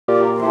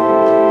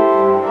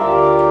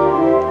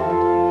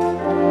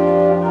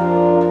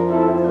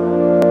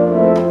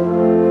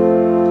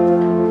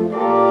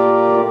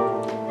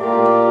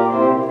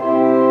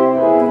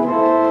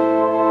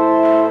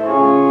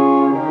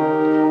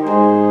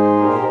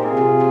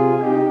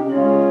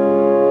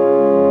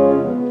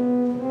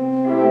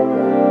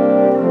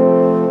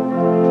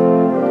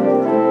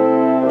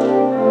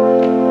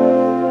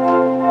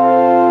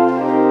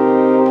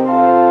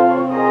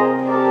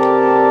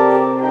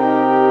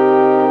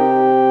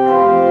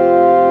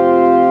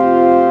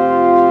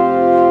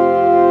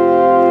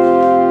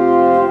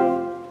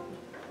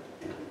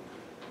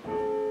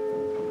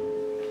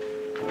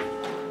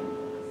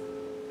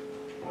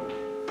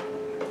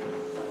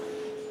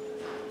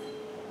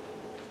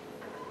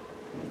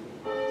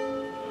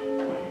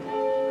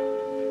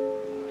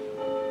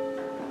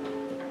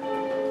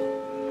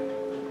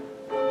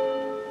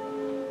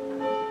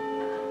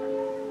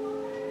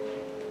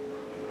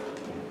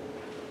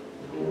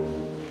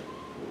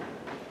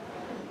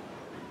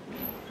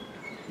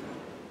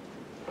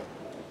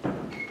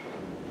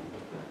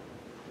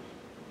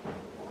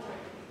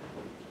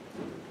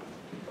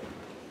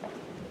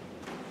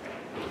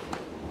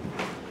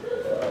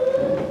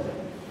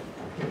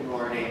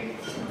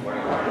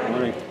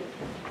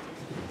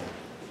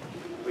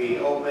We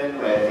open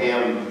with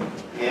hymn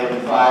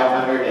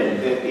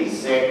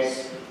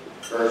 556,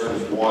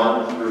 verses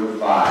 1 through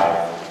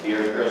 5.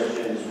 Dear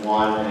Christians,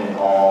 one and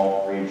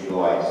all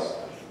rejoice.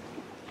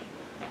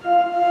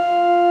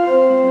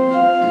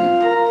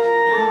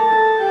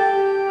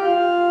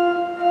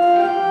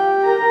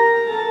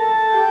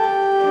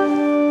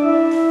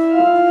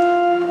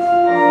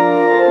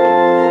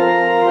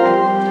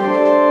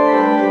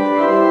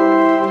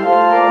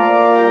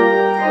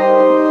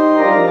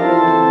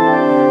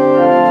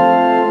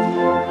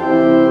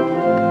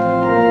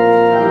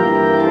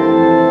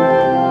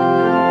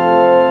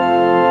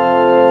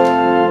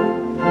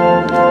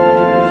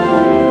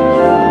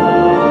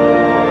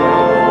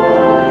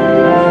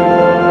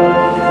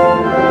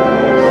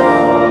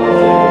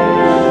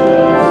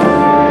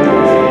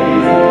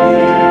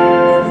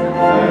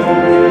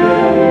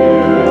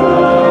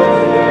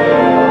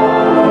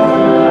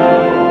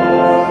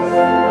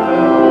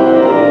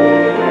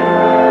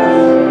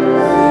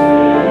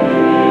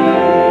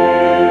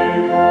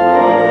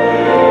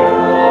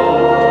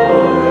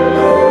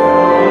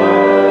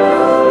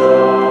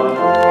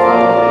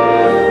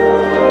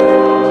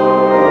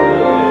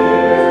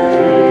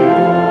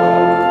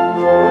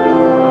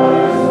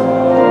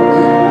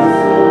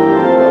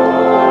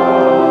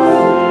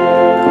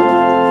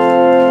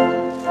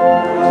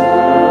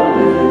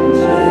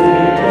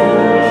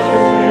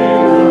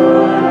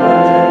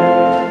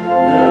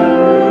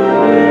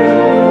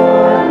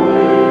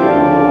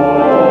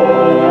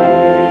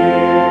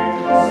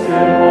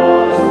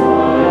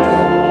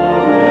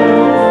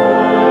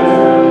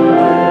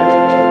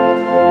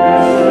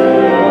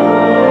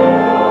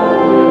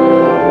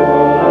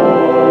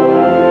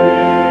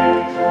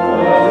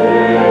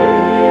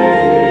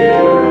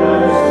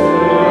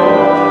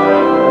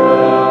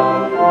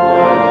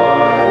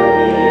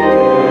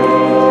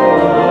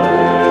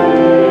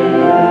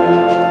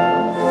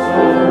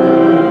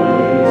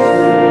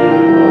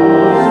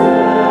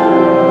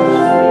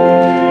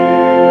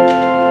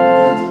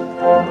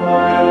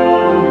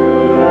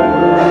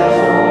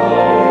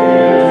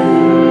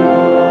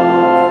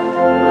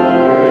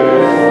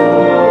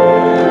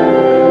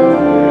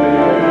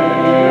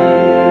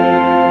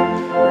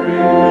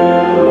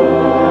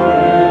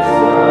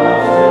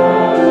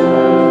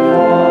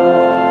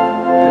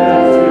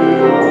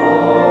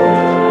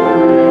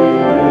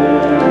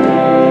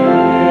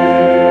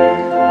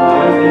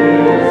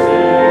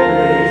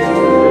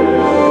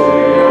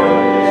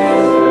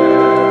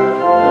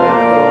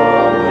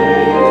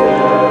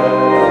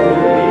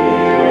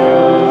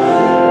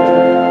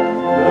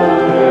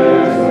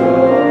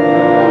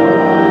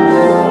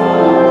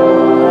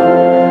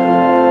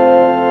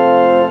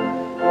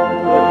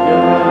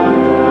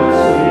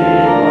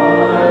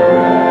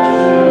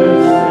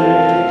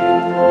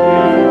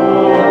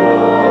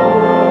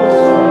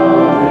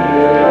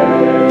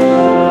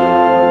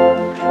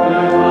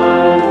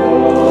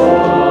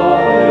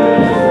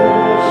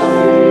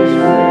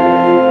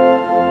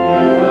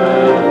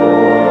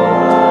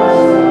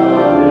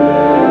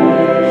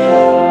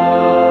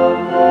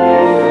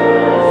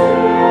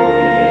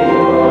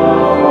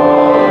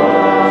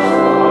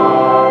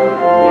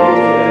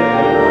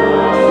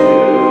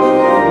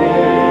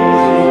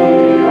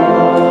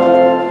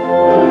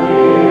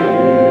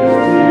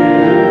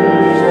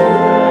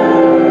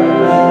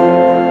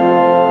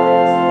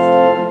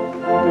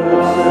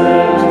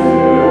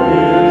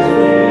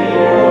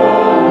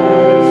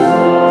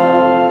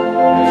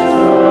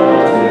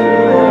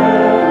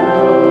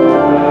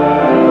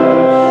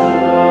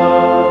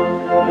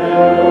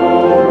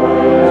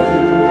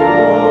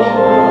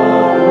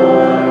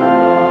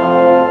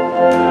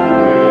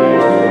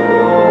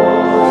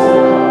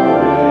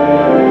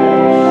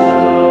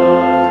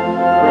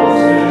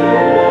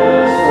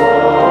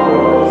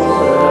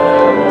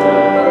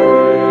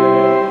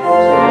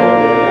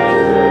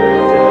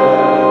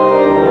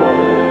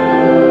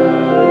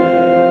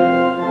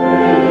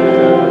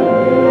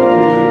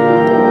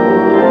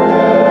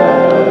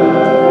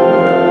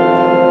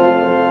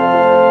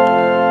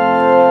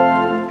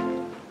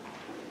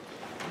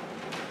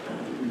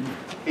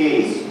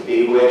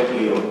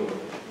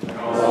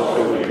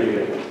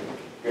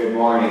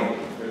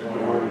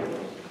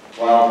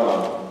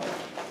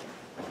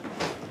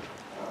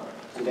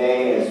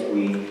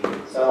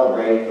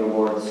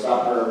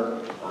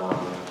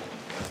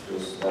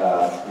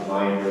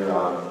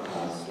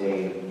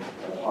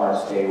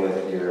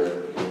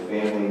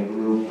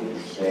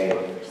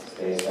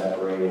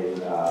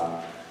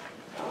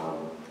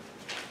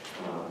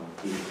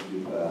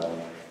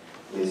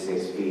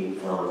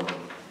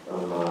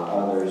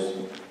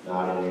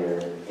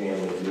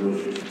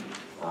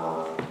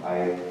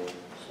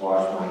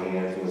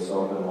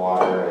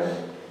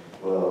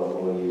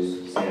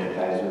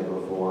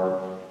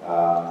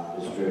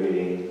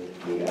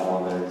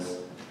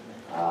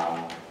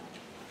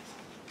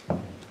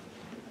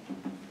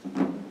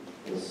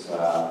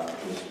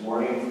 This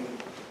morning,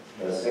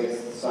 the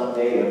 6th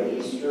Sunday of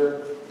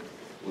Easter,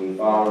 we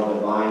follow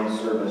Divine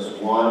Service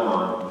 1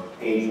 on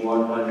page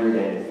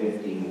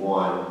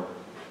 151.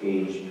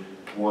 Page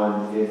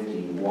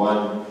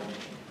 151.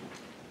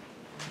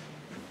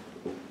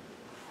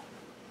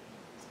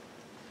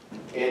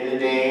 In the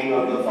name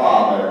of the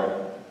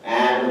Father,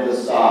 and of the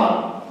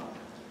Son,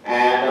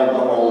 and of the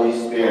Holy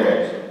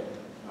Spirit.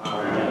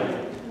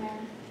 Amen.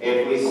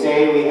 If we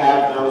say we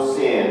have no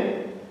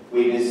sin,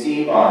 we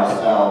deceive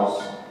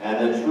ourselves,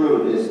 and the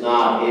truth is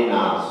not in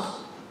us.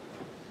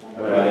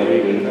 But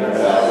if we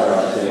confess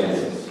our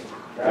sins,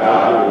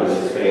 God, who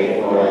is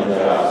faithful and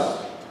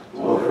just,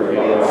 will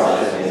forgive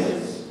our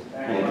sins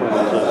and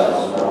cleanse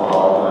us from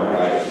all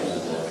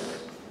unrighteousness.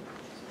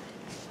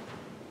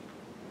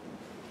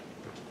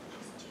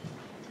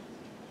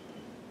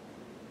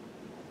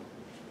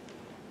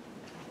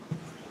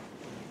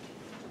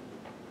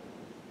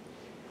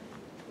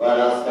 Let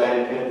us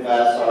then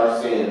confess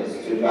our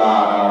sins to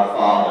God our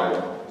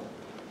Father.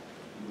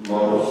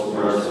 Most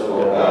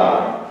merciful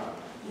God,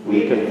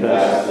 we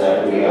confess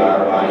that we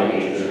are by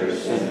nature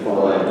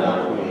sinful and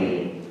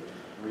unclean.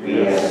 We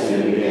have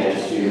sinned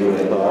against you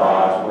in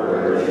thought,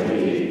 word, and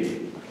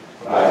deed,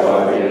 by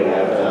what we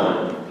have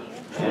done,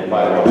 and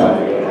by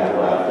what we have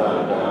left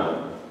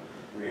undone.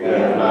 We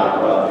have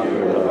not loved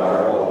you with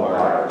our whole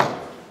heart.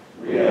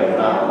 We have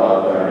not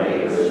loved our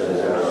neighbors as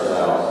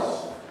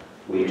ourselves.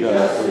 We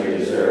justly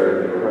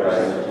deserve your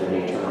present and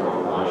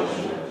eternal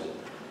punishment.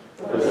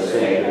 For the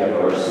sake of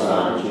your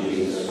Son,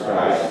 Jesus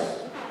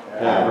Christ,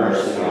 have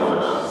mercy on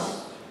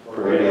us,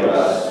 forgive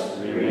us,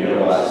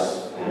 renew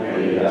us, and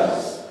lead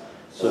us,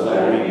 so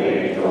that we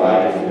may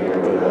delight in your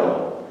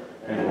will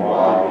and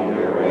walk in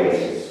your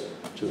ways,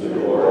 to the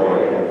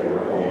glory of your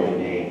holy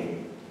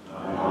name.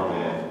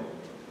 Amen.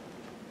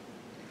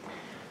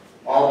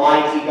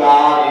 Almighty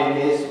God, in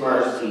his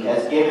mercy,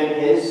 has given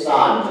his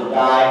Son to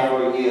die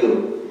for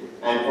you,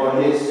 and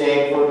for his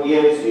sake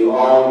forgives you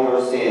all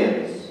your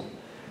sins.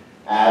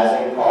 As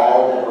a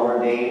called and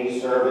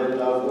ordained servant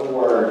of the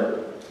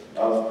Word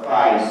of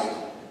Christ,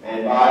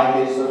 and by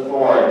his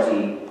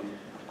authority,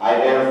 I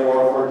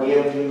therefore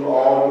forgive you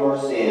all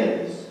your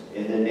sins,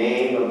 in the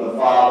name of the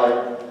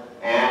Father,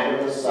 and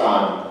of the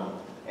Son,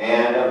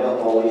 and of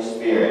the Holy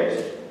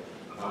Spirit.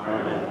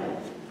 Amen.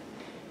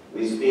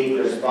 We speak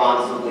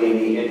responsibly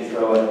the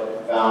intro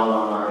found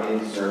on our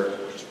insert.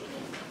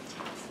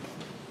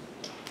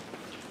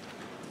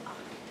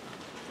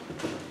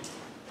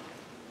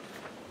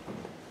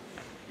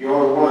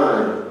 Your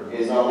word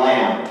is a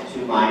lamp to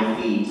my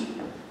feet,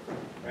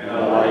 And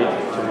a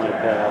light to my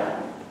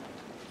path.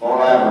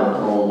 forever,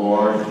 O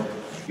Lord,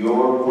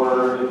 your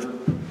word,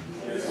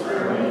 Is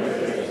firmly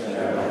fixed in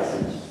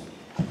heaven.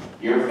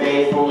 your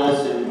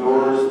faithfulness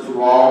endures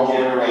to all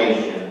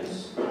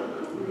generations.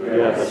 You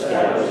have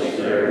established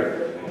the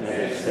earth, and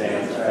it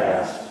stands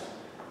fast.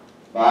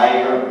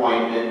 By your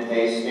appointment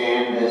they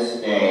stand this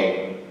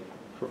day.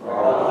 For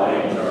all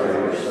things are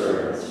your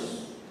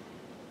servants.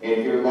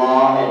 If your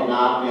law had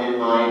not been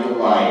my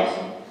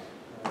delight,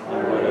 I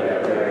would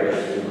have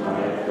perished in my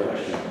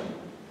affliction.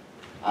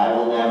 I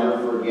will never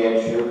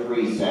forget your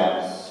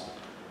precepts.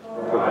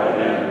 For by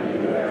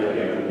them you have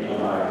given me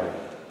life.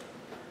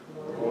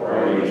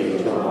 Glory be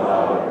to the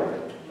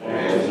Father,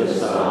 and to the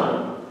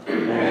Son,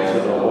 and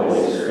to the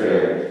Holy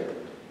Spirit,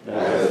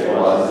 as it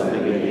was in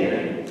the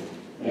beginning,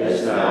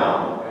 is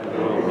now, and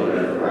will be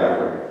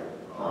forever.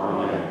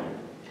 Amen.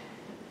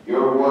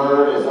 Your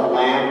word is a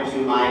lamp to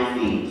my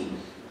feet,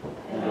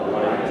 And a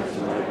light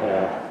to my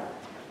path.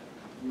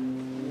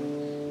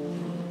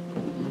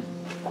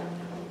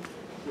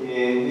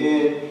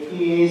 in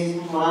peace,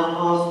 let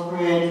us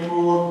pray to the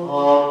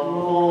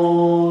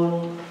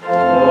Lord.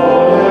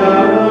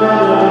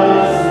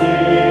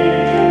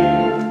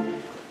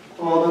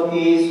 For the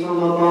peace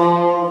from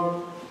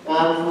above,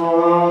 and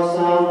for our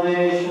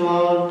salvation,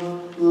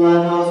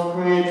 let us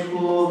pray to the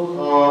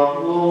Lord.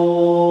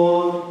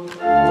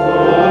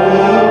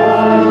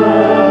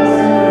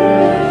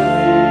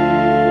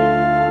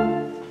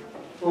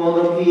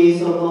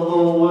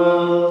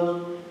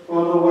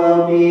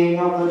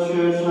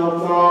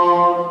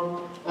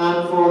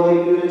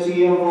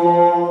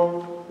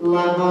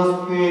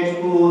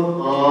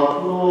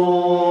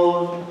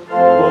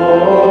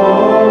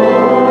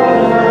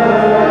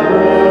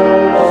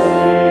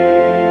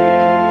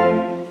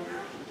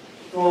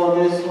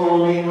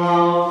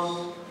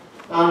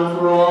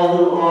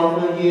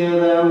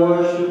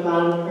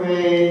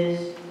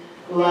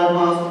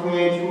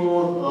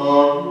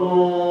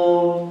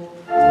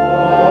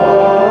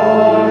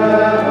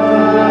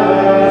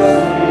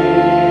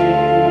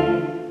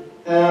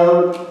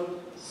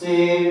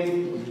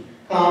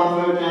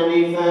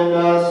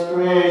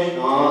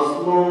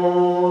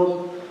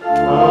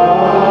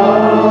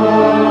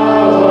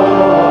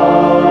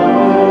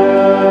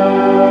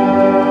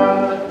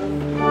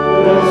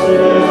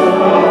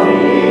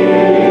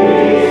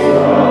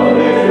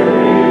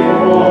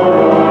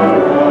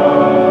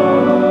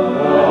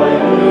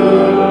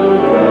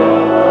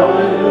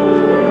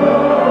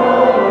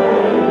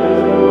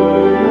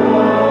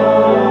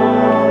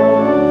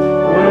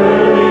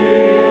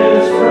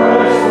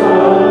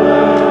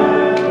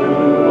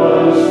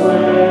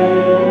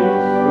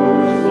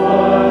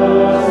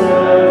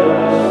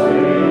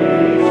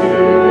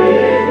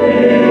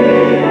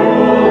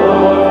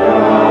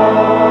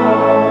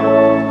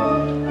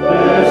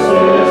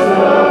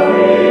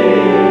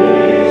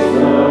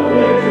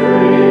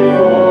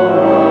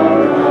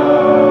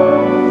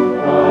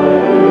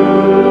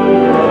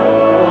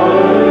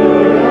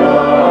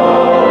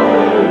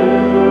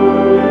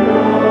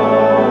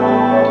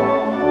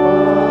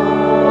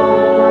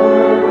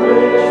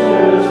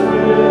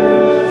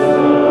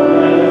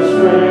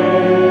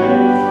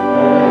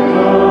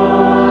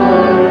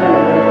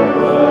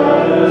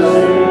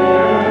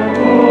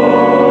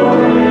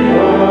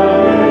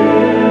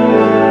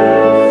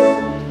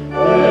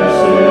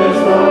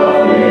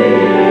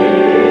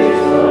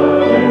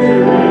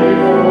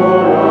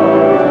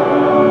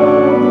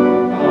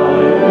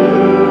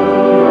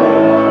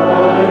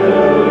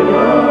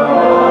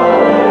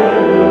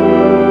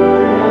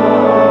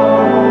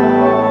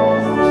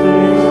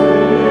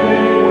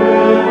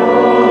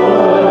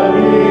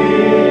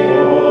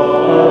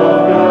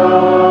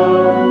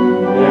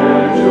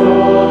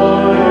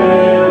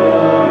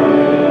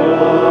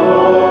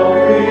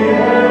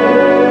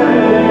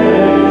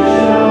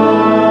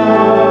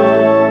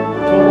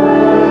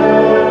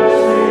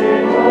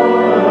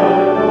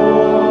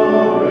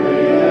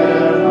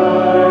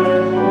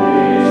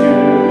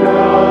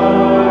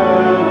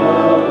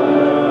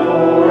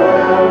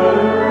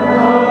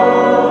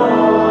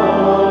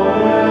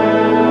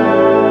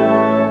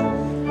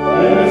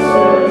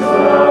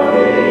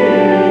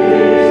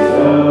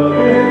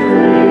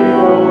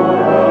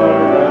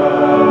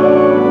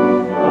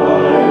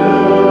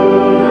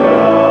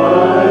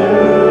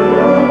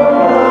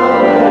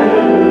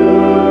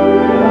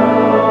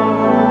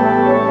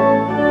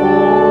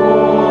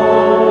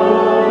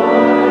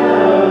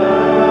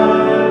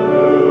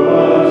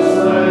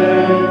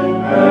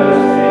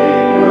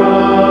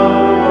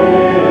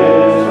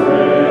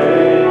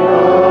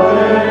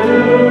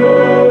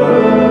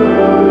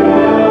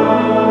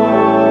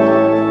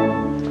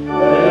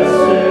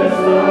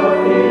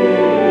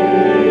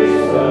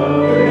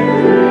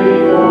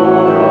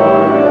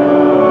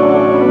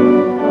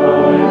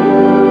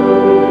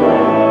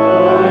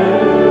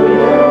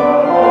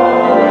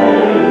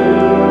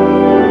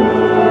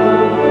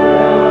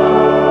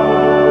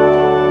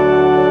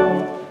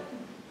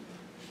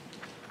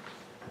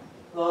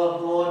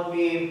 of God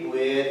be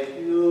with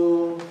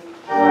you.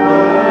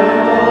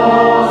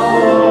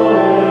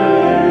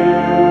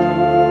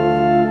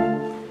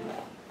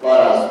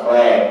 Let us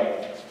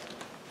pray.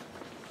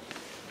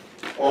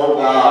 O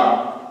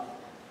God,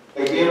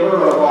 the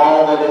giver of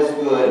all that is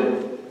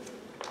good,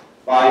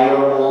 by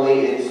your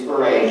holy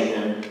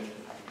inspiration,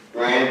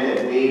 grant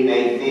that we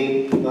may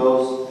think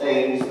those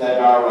things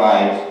that are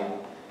right,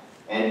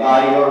 and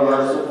by your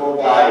merciful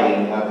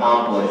guiding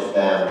accomplish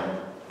them.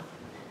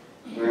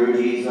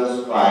 Through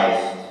Jesus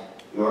Christ,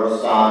 your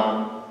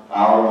Son,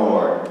 our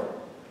Lord,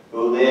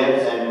 who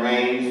lives and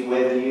reigns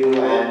with you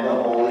and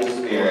the Holy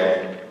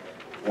Spirit,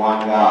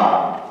 one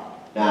God,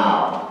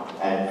 now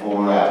and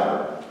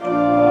forever.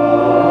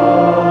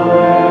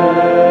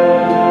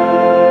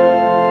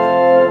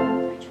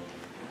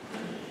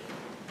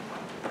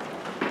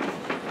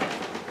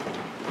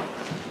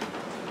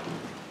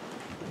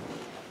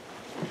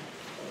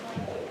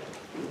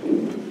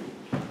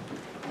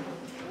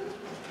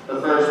 The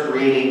first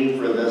reading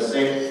for the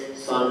 6th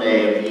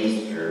Sunday of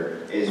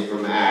Easter is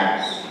from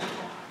Acts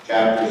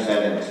chapter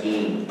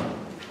 17.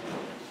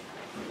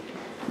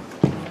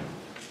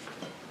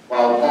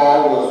 While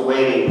Paul was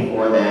waiting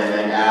for them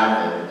at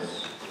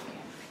Athens,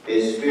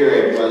 his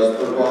spirit was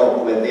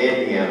provoked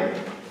within him,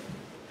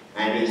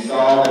 and he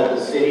saw that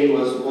the city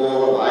was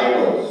full of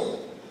idols.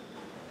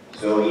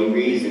 So he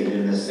reasoned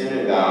in the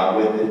synagogue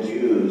with the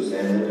Jews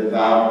and the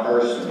devout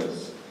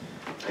persons,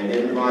 and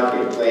in the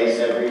marketplace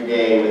every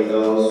day with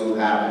those who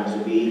happened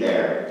to be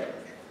there.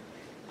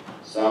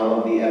 Some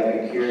of the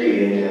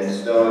Epicurean and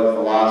Stoic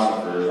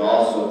philosophers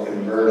also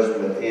conversed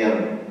with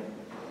him,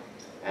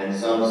 and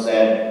some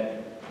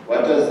said,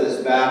 "What does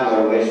this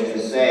babbler wish to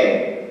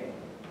say?"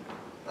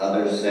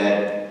 Others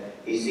said,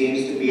 "He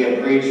seems to be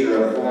a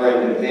preacher of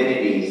foreign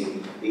divinities,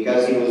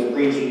 because he was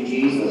preaching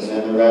Jesus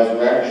and the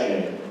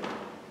resurrection."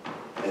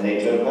 And they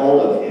took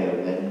hold of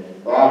him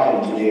and brought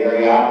him to the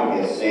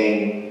Areopagus,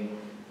 saying,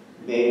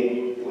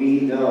 "May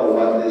we know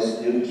what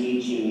this new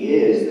teaching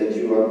is that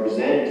you are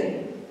presenting?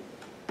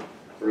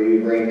 For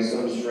you bring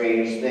some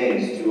strange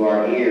things to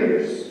our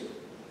ears.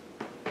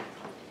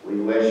 We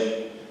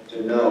wish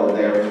to know,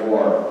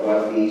 therefore,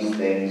 what these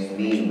things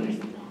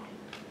mean."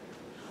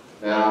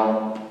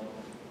 Now,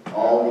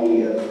 all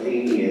the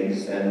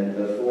Athenians and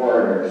the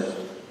foreigners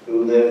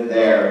who lived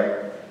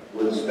there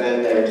would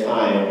spend their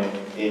time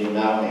in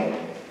nothing,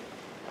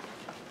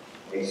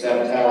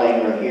 except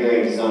telling or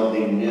hearing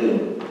something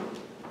new.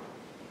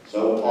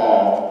 So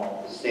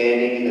Paul,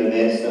 standing in the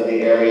midst of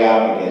the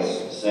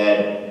Areopagus,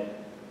 said,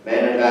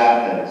 "Men of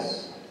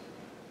Athens,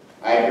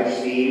 I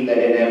perceive that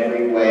in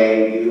every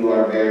way you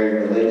are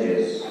very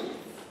religious.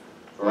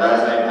 For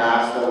as I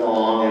passed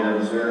along and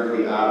observed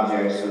the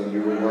objects of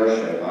your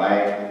worship,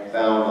 I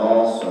found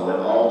also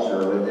an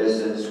altar with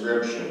this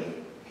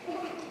inscription,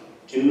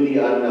 'To the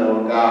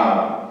unknown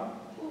God.'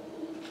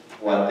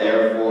 What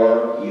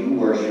therefore you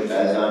worship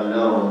as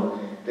unknown,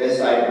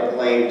 this I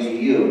proclaim to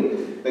you.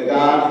 The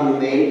God who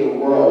made the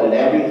world and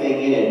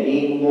everything in it,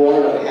 being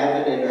Lord of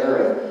heaven and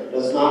earth,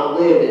 does not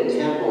live in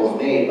temples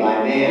made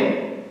by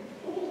man,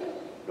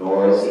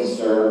 nor is he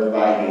served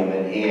by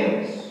human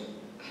hands,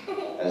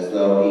 as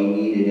though he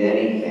needed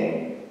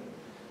anything,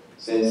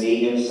 since he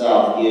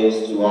himself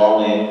gives to all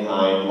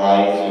mankind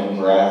life and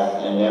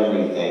breath and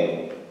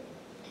everything.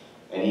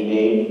 And he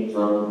made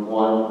from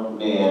one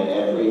man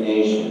every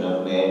nation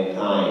of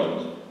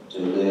mankind to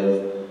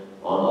live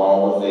on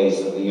all the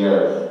face of the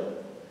earth,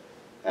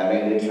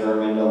 having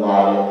determined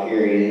allotted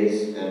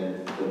periods and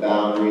the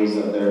boundaries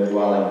of their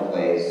dwelling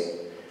place,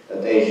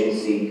 that they should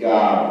seek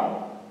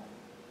God,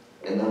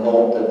 in the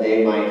hope that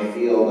they might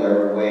feel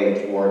their way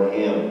toward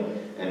him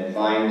and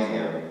find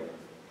him.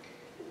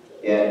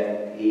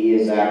 Yet he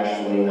is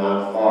actually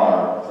not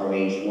far from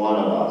each one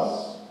of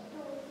us,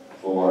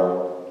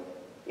 for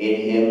in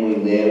him we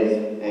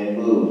live and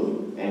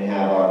move and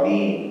have our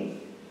being.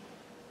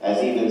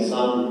 As even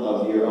some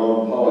of your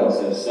own poets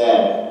have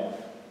said,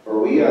 for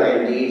we are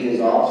indeed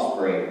his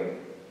offspring.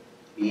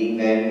 Being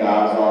then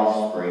God's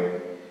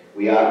offspring,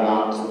 we ought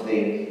not to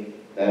think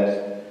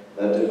that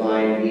the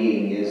divine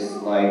being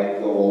is like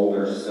gold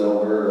or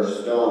silver or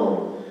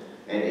stone,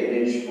 an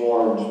image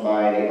formed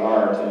by the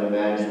art and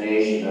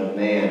imagination of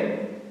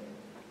man.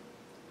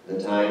 The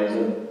times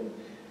of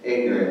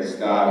ignorance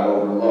God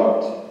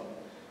overlooked,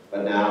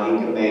 but now he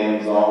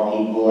commands all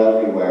people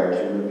everywhere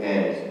to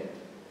repent,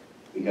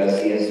 because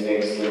he has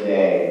fixed the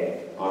day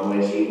on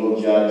which he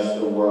will judge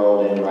the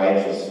world in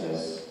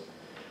righteousness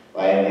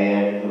by a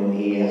man whom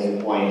he has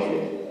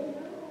appointed.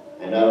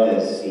 And of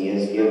this he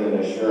has given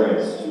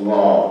assurance to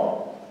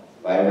all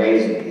by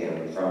raising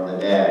him from the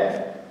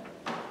dead.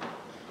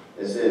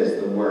 This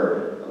is the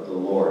word of the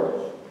Lord.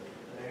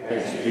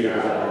 Thanks be to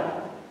God.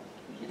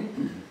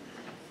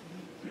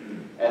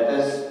 At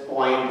this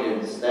point,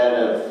 instead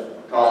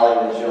of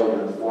calling the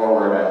children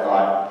forward, I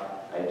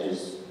thought I'd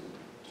just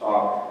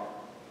talk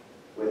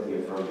with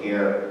you from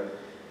here.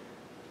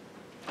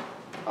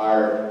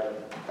 Are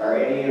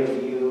any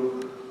of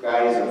you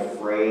guys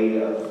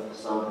afraid of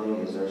something?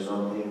 Is there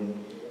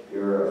something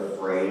you're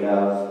afraid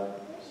of?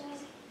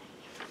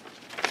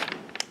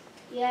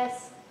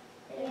 Yes.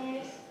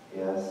 Yes.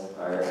 Yes.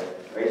 All right.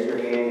 Raise your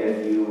hand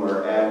if you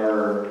were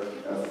ever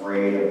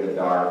afraid of the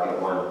dark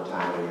at one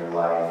time in your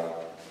life.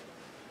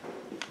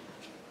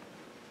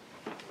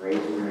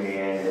 Raise your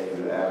hand if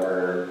you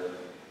ever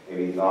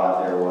maybe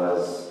thought there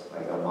was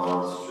like a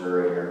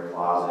monster in your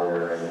closet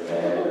or in the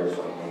bed or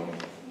something.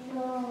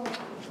 No.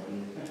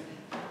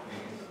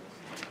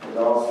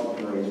 Adults,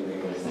 you can raise your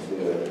hands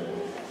too.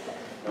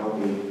 Don't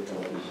be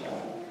shy.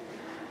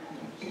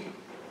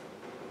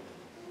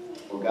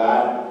 Well,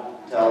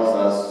 God tells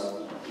us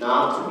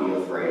not to be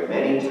afraid.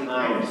 Many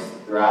times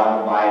throughout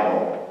the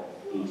Bible,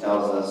 He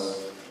tells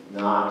us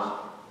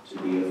not to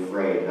be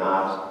afraid,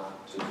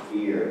 not to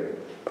fear.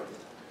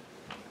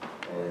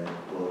 And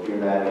we'll hear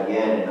that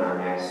again in our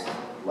next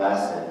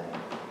lesson.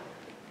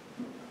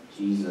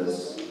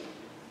 Jesus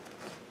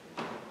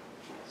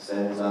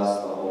sends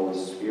us the Holy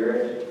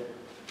Spirit,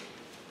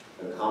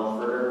 the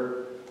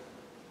Comforter,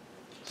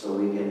 so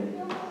we can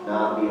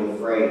not be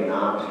afraid,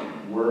 not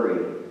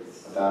worry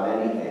about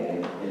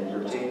anything.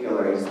 In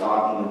particular, He's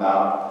talking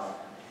about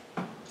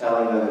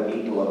telling other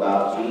people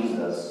about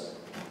Jesus.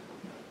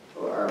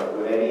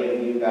 Would any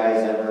of you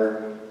guys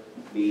ever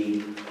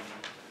be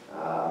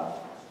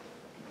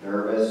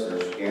nervous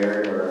or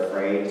scared or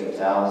afraid to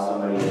tell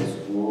somebody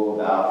in school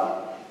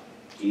about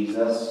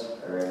Jesus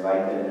or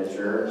invite them to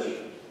church?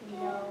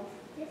 No.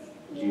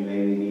 Would you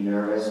maybe be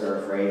nervous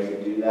or afraid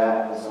to do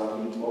that with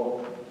some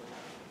people?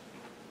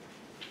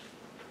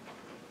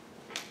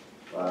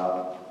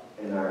 Well,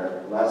 in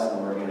our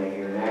lesson we're going to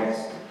hear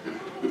next,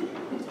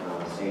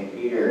 St.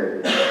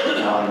 Peter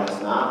telling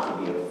us not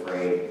to be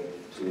afraid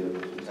to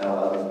tell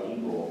other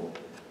people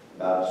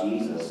about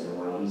Jesus and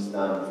what He's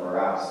done for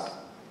us.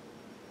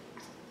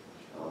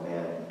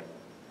 Amen.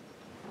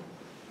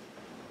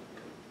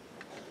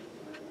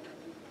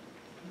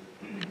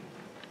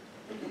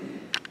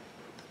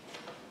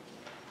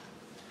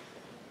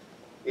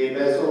 The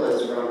epistle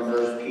is from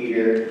 1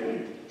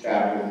 Peter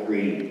chapter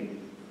 3.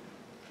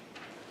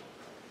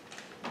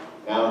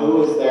 Now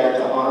who is there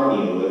to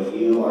harm you if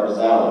you are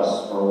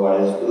zealous for what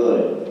is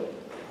good?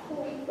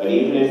 But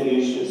even if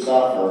you should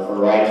suffer for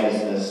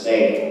righteousness'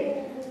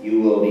 sake,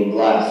 you will be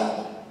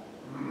blessed.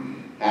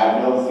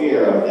 Have no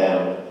fear of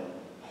them,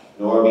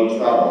 nor be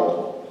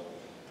troubled,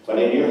 but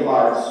in your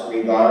hearts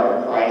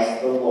regard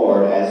Christ the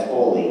Lord as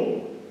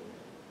holy,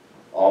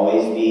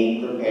 always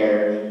being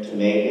prepared to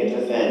make a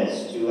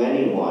defense to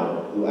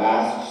anyone who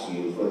asks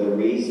you for the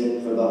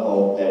reason for the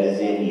hope that is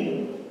in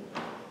you.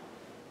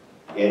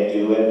 Yet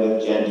do it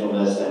with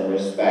gentleness and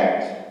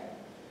respect,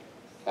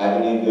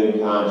 having a good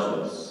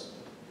conscience,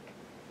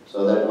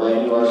 so that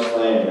when you are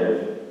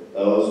slandered,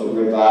 those who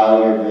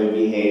revile your good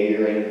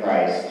behavior in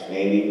Christ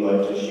may be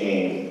put to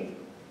shame.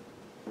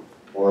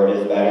 For it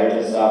is better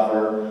to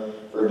suffer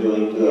for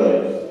doing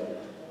good,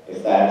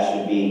 if that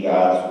should be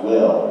God's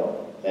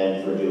will,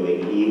 than for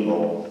doing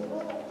evil.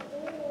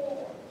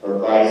 For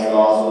Christ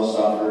also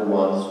suffered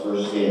once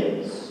for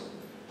sins,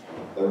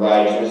 the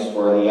righteous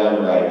for the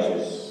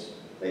unrighteous,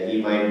 that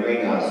He might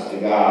bring us to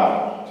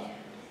God,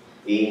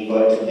 being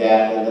put to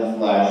death in the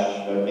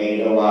flesh, but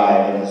made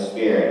alive in the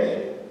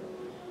Spirit,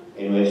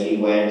 in which He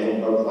went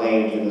and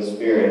proclaimed to the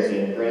spirits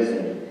in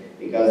prison,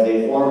 because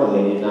they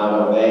formerly did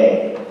not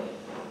obey,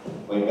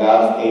 when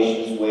God's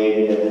patience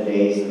waited in the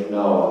days of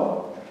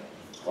Noah,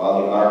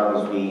 while the ark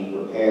was being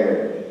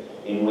prepared,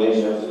 in which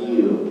a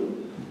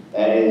few,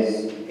 that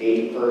is,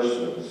 8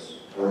 persons,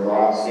 were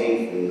brought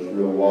safely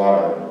through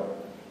water.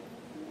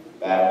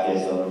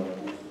 Baptism,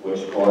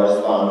 which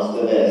corresponds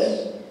to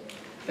this,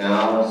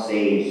 now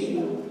saves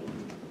you,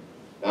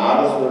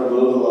 not as a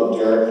removal of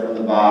dirt from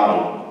the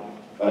body,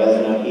 but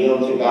as an appeal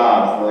to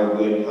God for a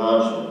good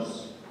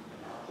conscience,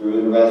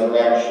 through the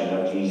resurrection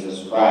of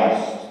Jesus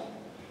Christ,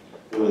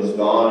 who has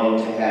gone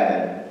into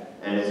heaven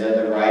and is at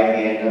the right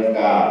hand of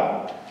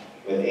God,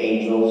 with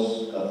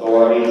angels,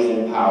 authorities,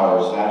 and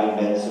powers having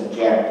been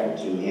subjected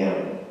to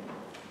Him.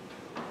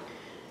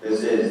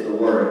 This is the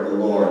word of the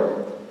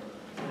Lord.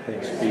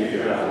 Thanks be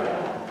to God.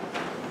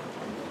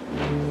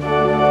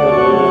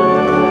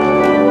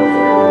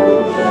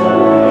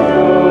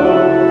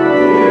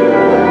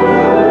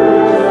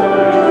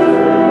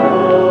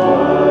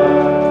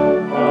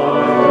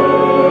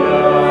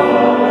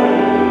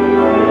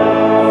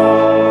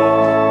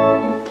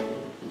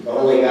 The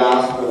Holy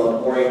Gospel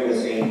according to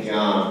St.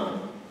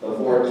 John, the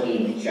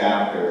 14th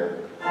chapter.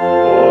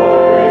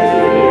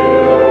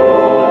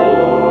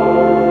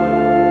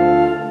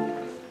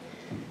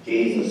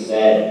 Jesus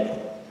said,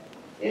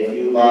 "If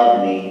you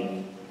love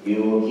me,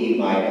 you will keep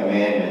my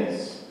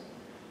commandments.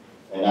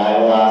 And I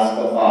will ask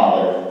the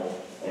Father,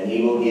 and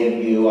He will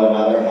give you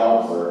another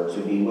helper to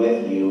be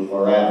with you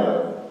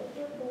forever,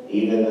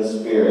 even the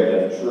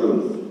Spirit of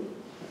truth,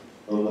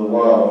 whom the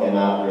world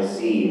cannot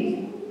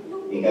receive,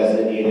 because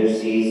it neither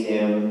sees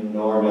Him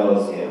nor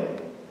knows Him.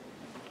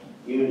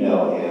 You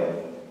know Him,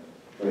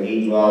 for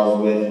He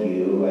dwells with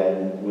you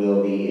and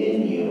will be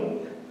in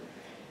you.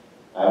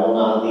 I will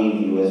not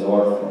leave you as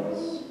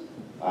orphans.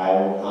 I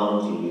will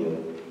come to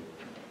you.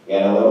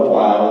 Yet a little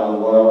while and the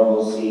world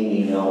will see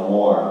me no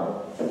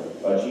more.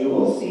 But you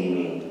will see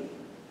me.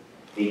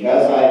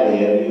 Because I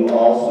live, you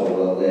also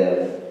will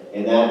live.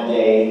 In that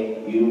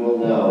day you will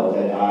know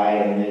that I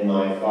am in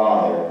my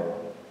Father,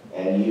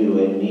 and you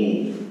in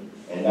me,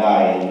 and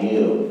I in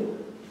you.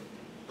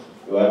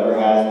 Whoever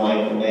has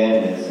my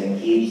commandments and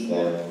keeps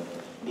them,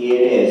 he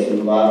it is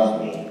who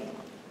loves me.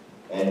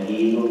 And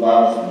he who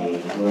loves me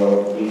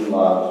will be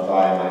loved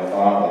by my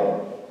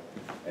Father,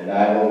 and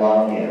I will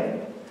love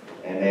him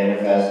and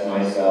manifest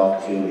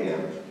myself to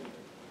him.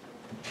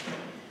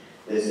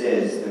 This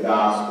is the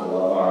gospel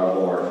of our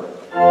Lord.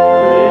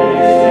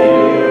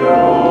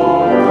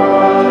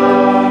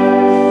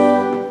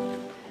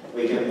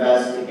 We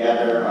confess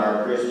together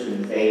our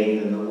Christian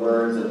faith in the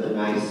words of the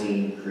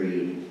Nicene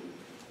Creed.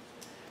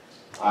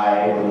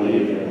 I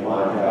believe in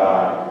one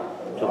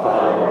God, the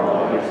Father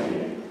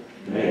Almighty,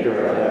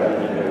 maker of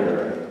heaven and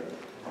earth,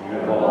 and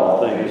of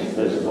all things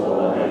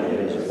visible and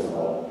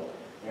invisible,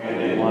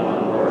 and in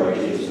one Lord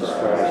Jesus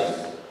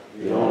Christ,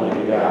 the only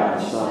begotten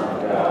Son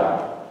of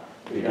God,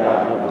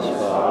 begotten of his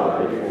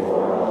Father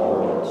before all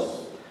worlds,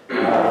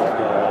 God of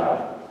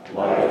God,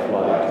 light of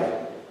light,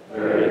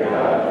 very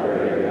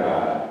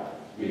God,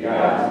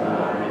 begotten,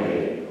 not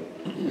made,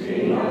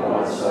 being of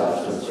one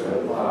substance with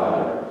the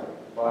Father,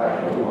 by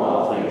whom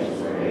all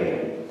things were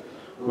made,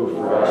 who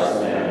for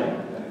us men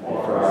and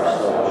for our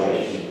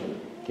salvation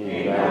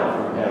came down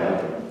from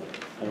heaven,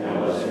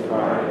 and was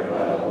incarnate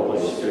by the Holy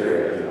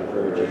Spirit of the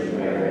Virgin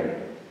Mary,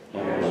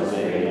 and was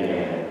made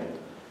man,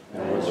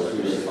 and was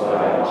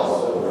crucified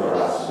also for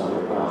us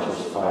under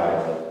Pontius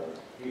Pilate.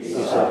 He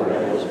suffered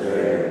and was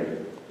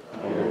buried.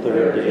 On the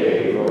third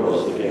day he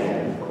rose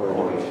again,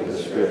 according to the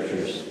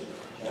Scriptures,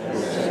 and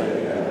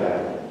ascended to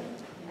heaven,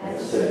 and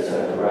sits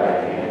at the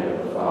right hand of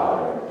the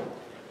Father.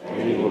 And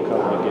he will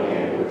come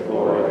again with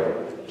glory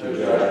to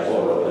judge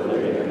both the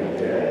living and the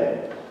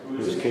dead,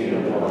 whose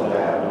kingdom will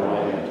have no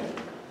end.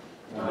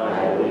 And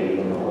I believe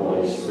in the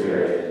Holy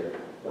Spirit,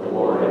 the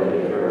Lord and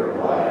giver of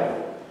life,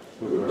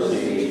 who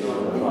proceeds from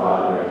the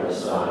Father and the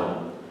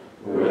Son,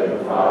 who with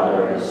the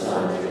Father and the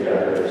Son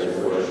together is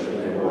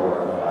worshipped and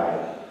glorified,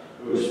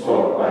 who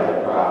spoke by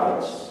the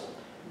prophets.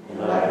 And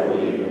I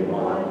believe in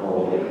one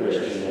holy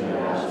Christian and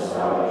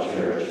apostolic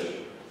church.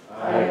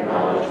 I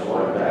acknowledge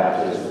one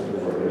baptism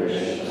for the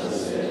remission of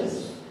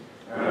sins,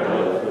 and I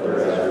look for the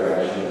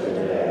resurrection of the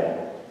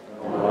dead,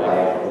 and the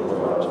life of the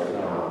world to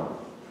come.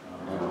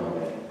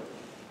 Amen.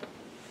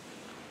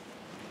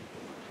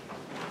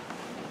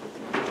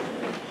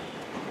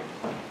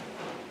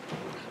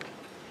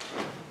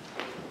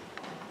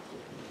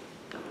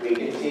 We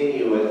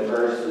continue with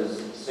verses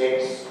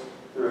 6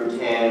 through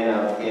 10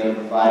 of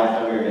hymn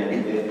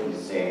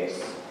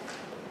 556.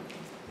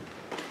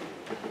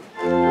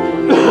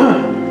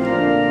 Amen.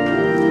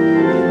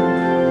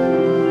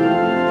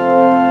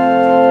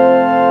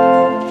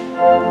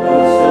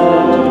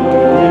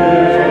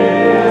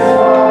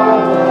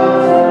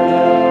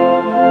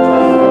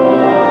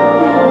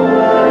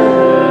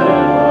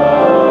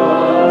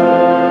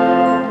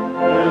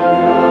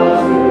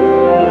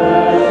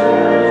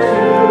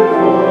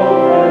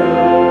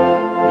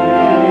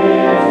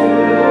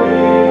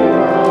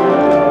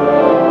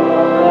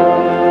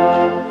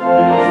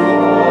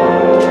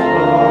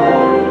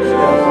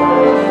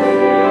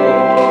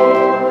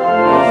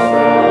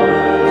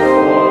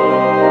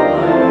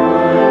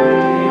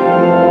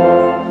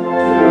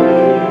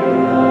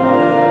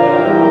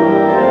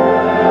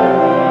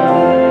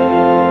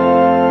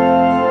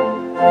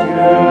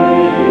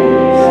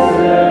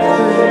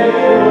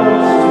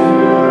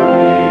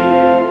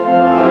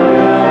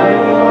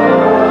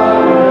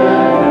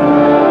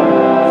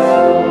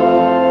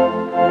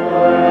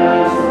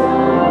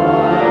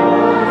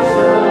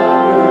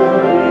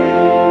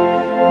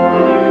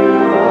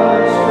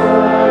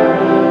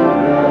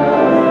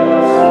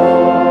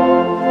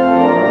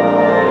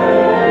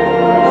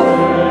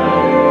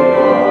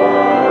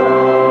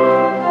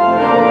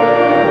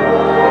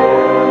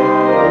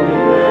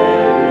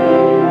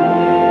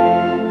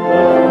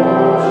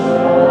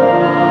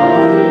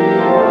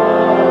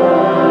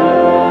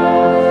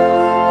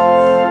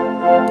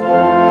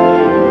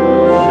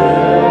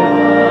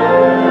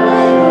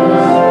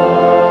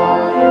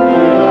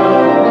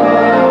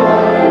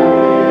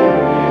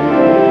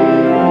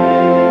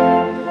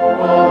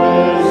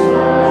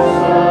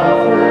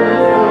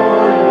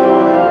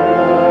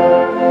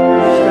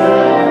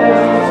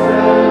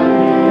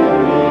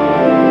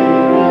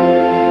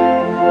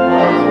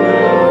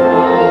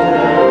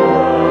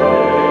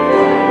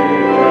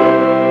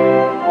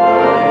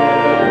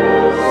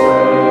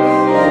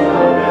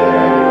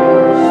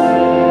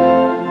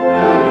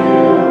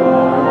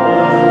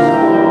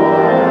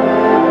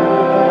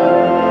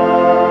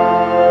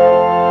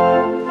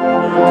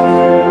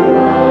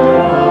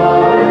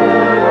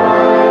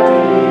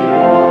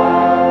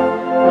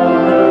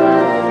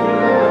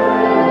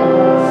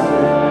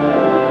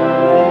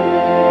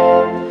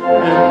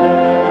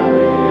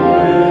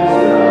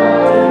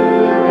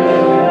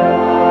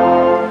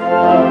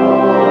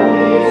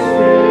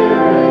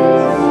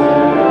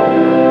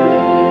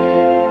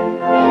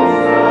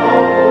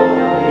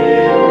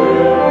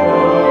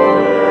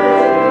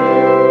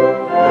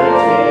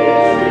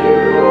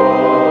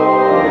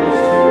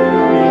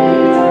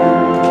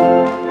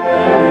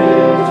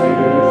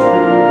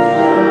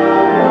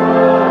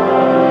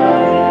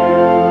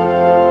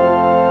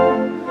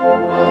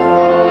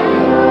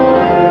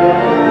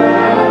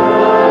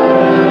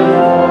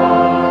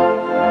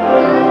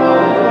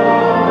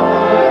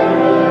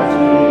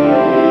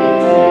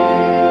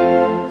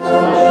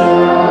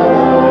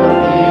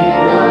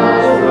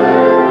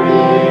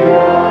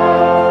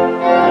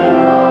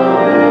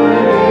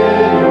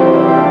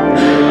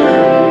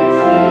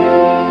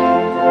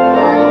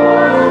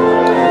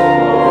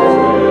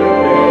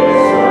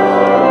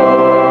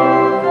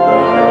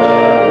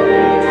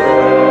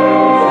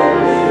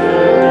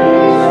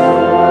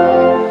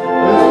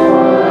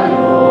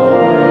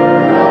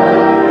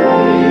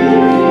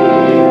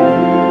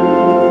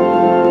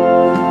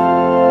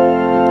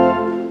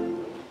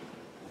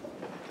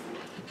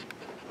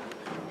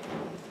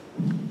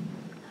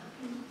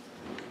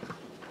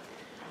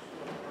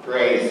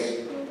 grace,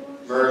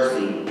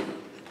 mercy,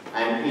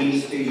 and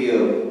peace to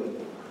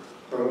you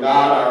from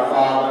God our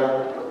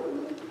Father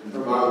and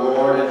from our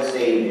Lord and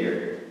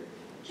Savior,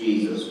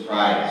 Jesus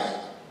Christ.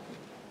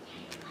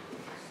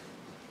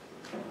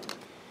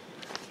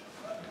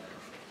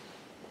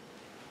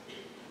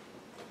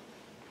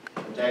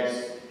 The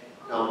text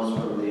comes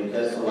from the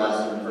epistle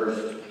lesson,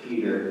 1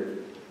 Peter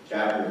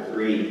chapter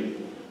 3.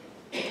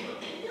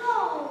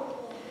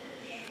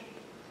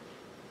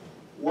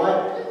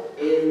 What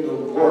in the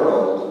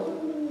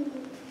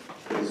world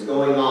is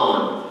going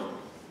on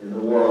in the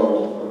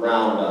world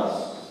around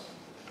us?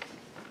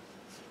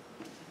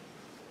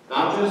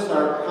 Not just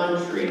our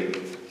country,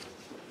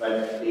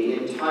 but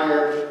the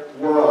entire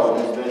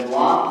world has been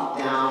locked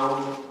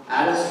down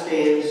at a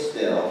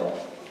standstill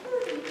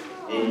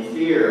in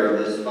fear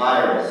of this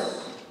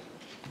virus.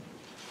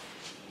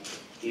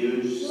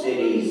 Huge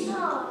cities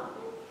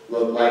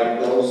look like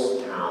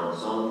ghost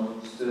towns,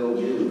 some still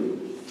do.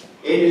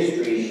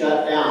 Industry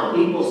shut down,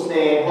 people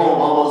stay at home,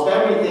 almost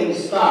everything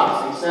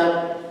stops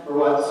except for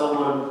what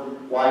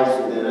someone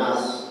wiser than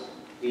us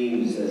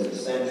deems as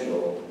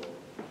essential.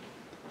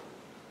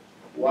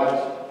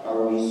 What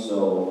are we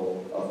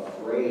so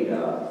afraid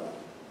of?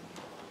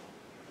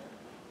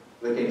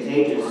 The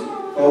contagious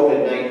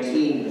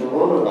COVID-19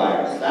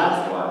 coronavirus,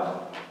 that's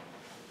what.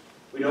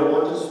 We don't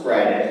want to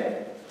spread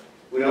it.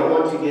 We don't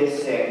want to get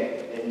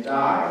sick and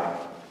die.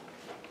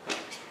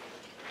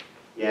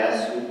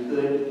 Yes, we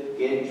could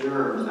get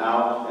germs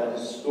out at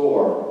the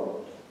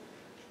store.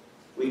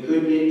 We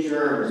could get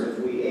germs if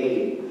we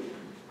ate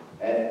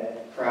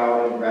at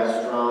crowded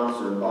restaurants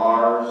or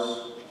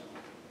bars.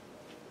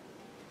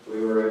 If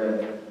we were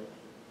at a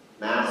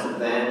mass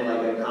event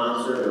like a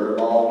concert or a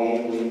ball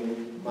game,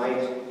 we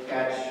might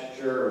catch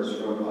germs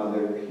from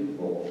other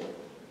people.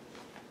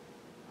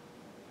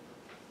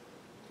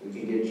 We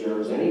can get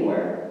germs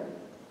anywhere,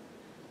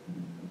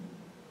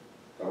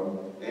 from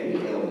any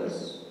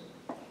illness,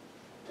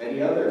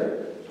 any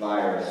other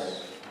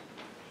virus.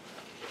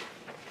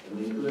 And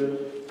we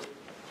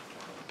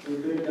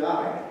could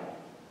die.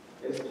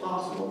 It's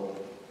possible.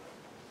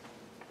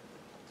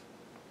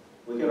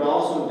 We could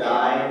also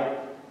die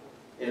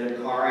in a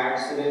car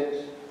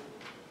accident,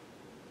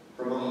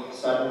 from a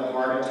sudden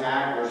heart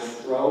attack or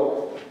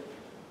stroke,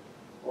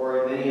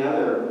 or in many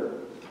other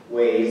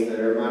ways that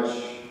are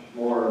much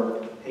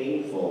more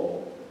painful.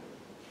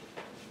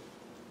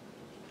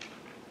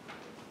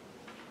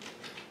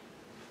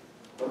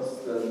 What's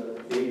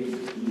the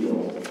big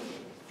deal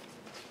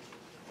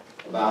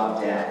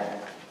about death?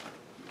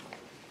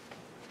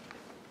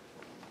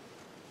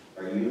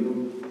 Are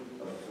you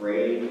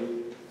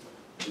afraid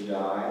to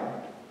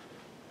die?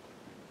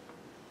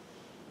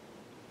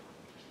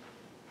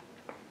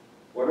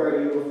 What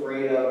are you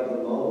afraid of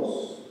the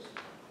most?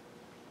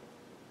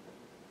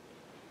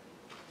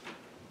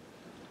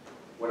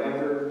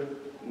 Whatever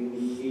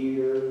you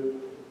fear,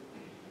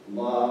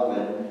 love,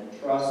 and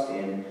trust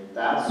in,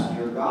 that's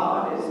your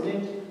God, isn't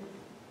it?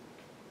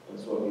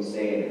 That's what we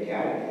say in the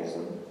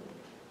Catechism.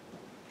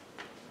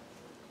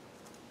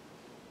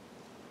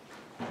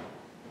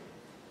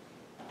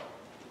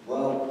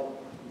 Well,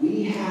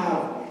 we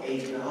have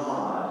a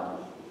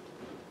God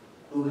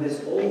who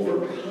has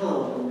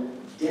overcome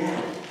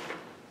death.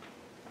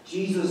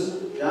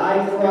 Jesus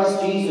died for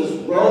us. Jesus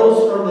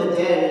rose from the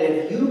dead. And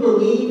if you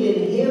believe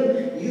in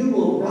him, you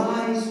will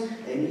rise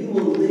and you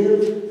will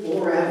live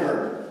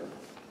forever.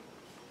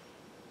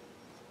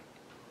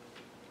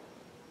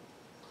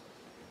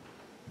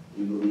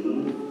 You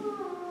believe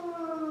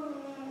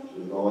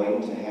you're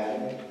going to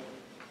heaven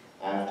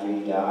after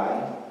you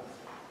die?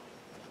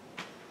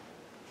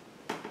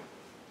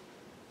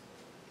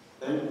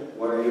 Then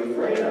what are you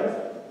afraid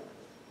of?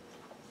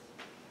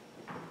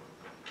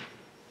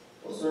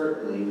 Well,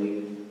 certainly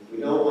we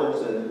don't want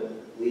to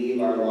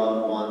leave our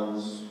loved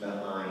ones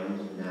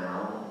behind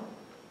now.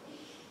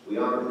 We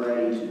aren't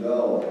ready to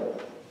go.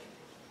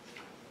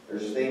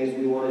 There's things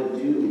we want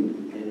to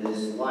do in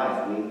this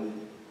life.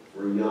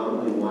 We're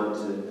young, we want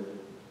to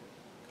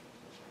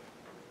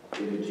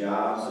get a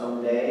job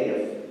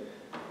someday.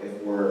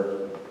 If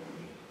we're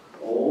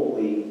old,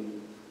 we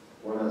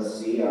want to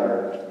see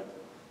our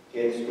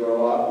kids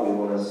grow up. We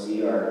want to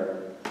see our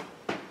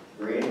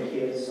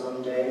grandkids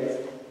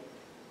someday.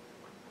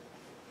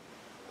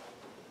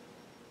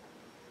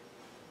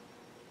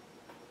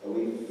 But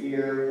we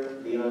fear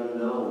the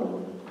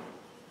unknown,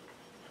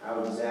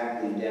 how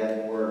exactly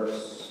death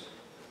works.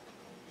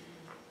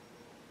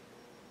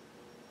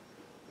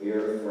 We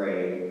are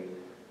afraid,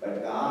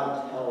 but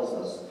God tells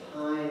us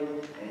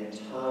time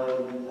and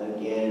time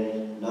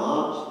again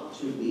not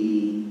to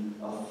be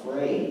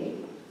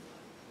afraid.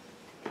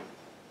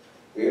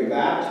 We are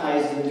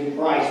baptized into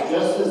Christ,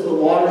 just as the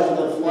waters of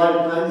the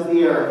flood cleansed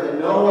the earth, and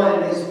Noah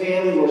and his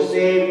family were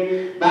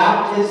saved.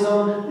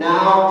 Baptism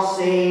now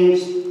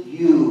saves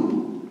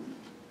you.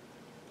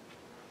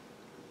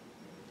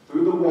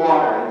 Through the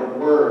water and the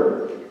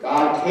Word,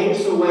 God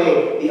takes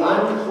away the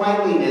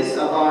uncleanliness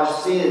of our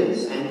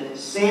sins and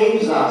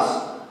saves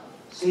us,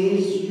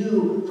 saves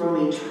you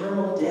from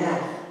eternal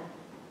death.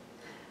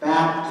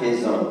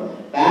 Baptism.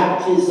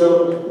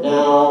 Baptism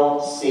now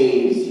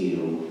saves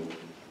you.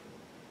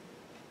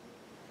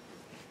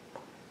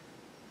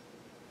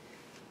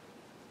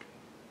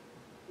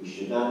 We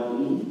should not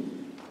be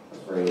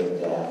afraid of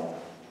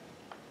death.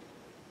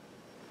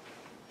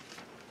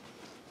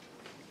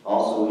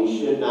 Also, we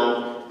should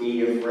not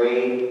be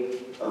afraid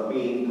of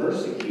being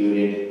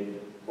persecuted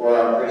for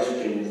our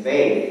Christian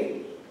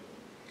faith.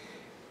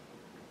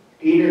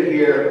 Peter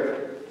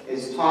here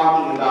is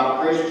talking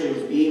about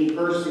Christians being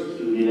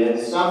persecuted and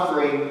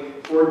suffering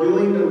for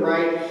doing the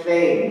right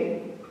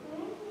thing.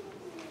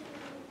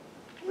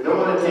 We don't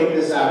want to take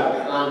this out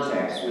of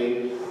context.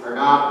 We are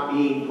not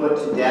being put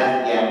to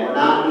death yet. We're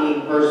not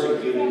being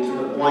persecuted to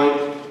the point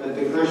that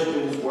the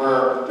Christians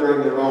were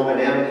during the Roman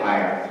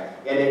Empire.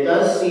 Yet it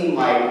does seem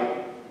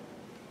like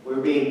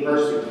we're being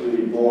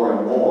persecuted more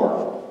and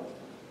more.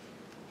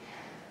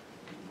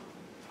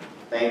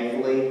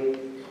 Thankfully,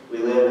 we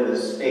live in a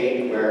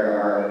state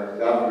where our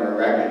governor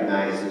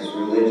recognizes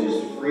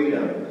religious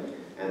freedom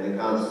and the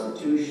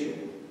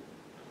Constitution.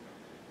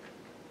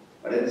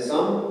 But in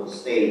some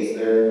states,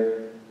 there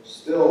are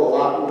still a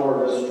lot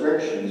more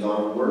restrictions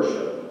on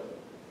worship.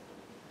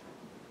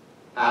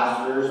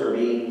 Pastors are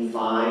being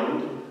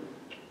fined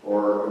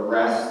or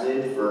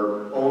arrested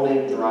for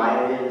holding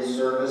drive-in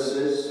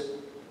services.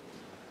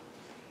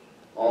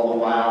 All the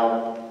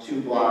while,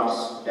 2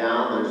 blocks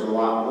down, there's a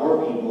lot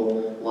more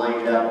people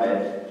lined up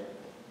at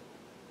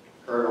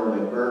Colonel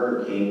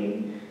McBurger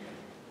King,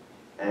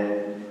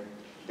 and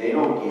they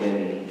don't get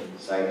any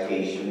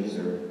citations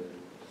or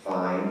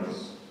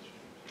fines.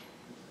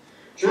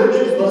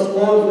 Churches must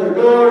close their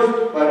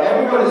doors, but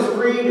everyone is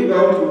free to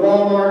go to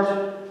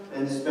Walmart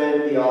and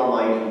spend the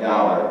almighty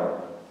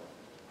dollar.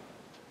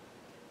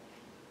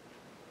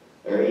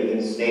 There are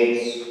even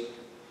states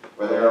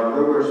where there are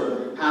rumors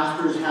of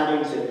pastors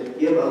having to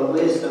give a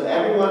list of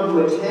everyone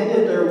who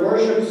attended their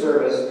worship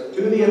service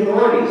to the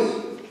authorities.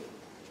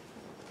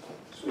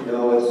 So we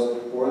know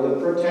it's for the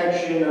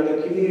protection of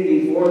the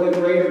community, for the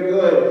greater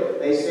good.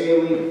 They say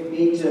we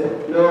need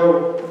to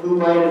know who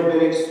might have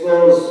been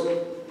exposed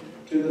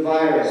to the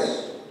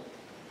virus.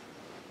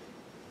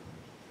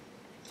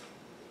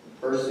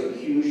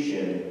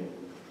 Persecution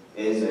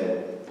is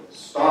a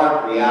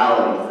stark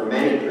reality for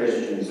many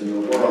Christians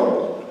in the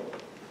world.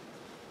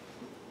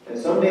 And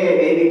someday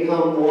it may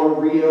become more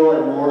real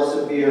and more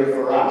severe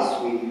for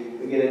us.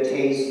 We get a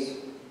taste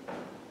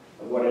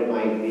of what it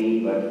might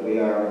be, but we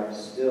are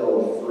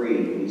still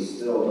free. We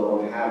still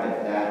don't have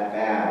it that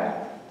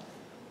bad.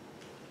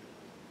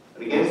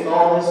 But against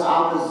all this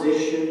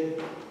opposition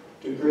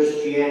to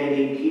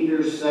Christianity,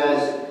 Peter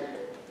says,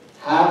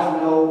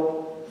 have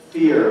no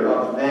fear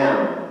of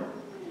them,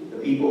 the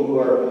people who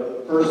are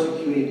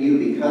persecuting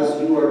you,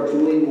 because you are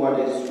doing what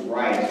is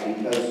right,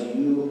 because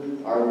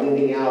you are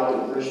living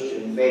out the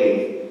Christian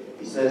faith.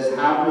 He says,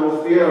 have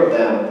no fear of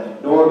them,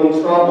 nor be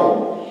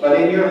troubled,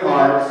 but in your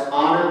hearts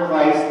honor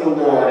Christ the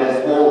Lord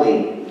as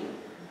holy,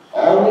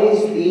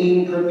 always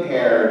being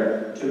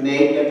prepared to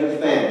make a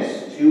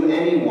defense to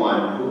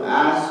anyone who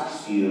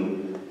asks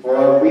you for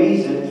a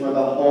reason for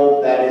the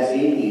hope that is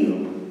in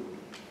you.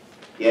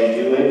 Yet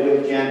do it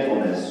with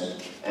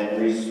gentleness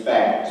and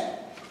respect.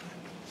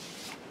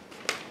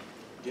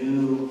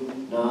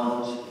 Do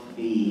not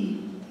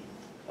be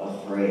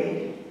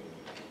afraid.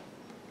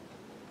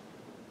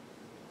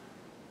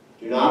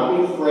 Do not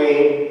be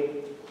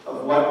afraid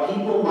of what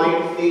people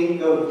might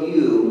think of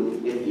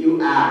you if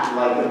you act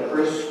like a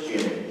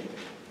Christian.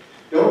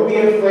 Don't be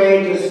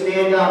afraid to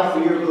stand up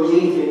for your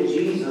belief in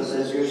Jesus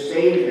as your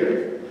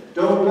Savior.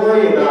 Don't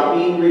worry about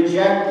being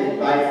rejected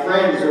by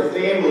friends or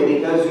family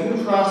because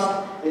you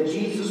trust that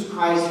Jesus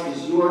Christ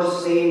is your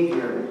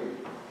Savior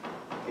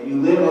and you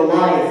live a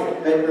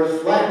life that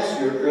reflects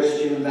your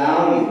Christian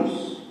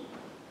values.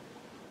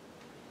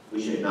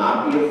 We should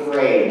not be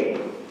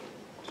afraid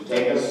to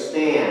take a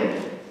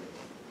stand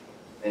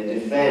and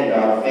defend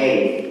our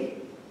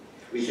faith.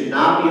 We should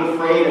not be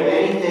afraid of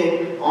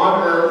anything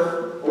on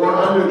earth or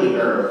under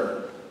the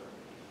earth.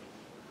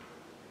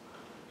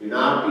 Do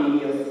not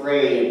be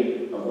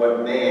afraid of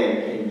what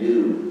man can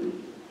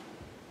do.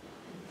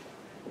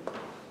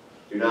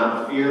 Do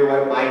not fear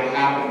what might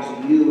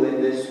happen to you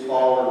in this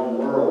fallen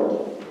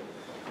world.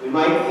 We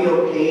might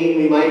feel pain,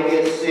 we might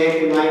get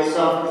sick, we might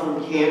suffer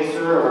from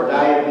cancer or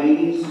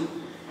diabetes.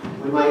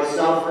 We might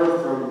suffer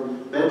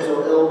from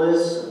mental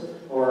illness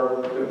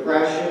or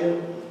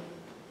depression.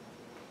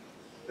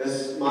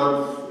 This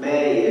month,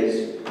 May,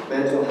 is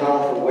Mental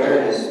Health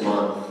Awareness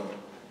Month.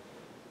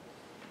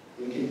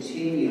 We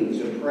continue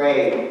to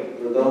pray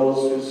for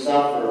those who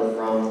suffer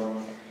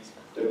from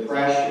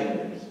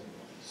depression,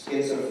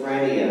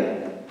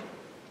 schizophrenia,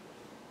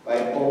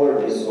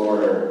 bipolar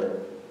disorder,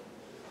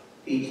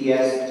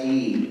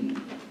 PTSD,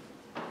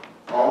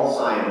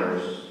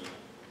 Alzheimer's,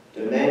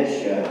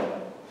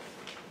 dementia,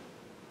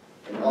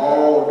 and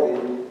all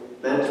of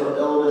the mental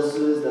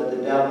illnesses that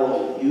the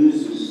devil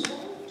uses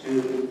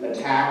to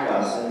attack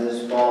us in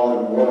this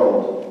fallen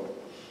world.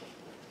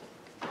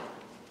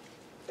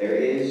 There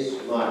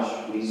is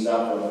much we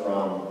suffer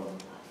from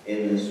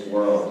in this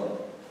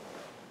world.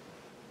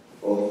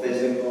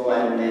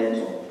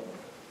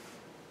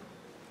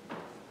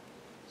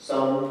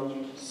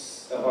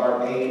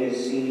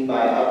 seen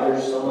by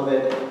others. Some of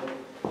it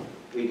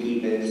we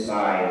keep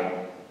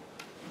inside.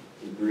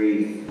 The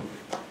grief,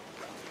 the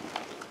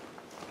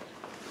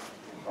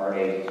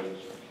heartache.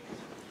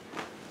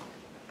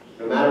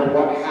 No matter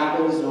what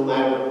happens, no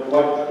matter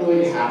what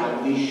could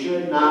happen, we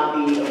should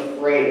not be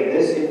afraid. And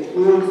this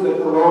includes the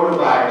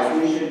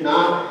coronavirus. We should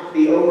not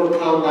be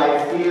overcome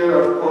by fear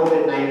of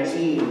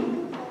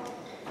COVID-19.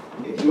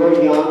 If you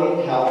are young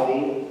and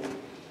healthy,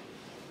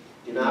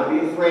 do not be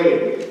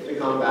afraid to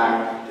come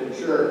back to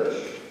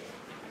church.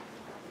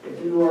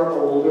 If you are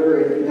older,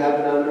 if you have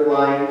an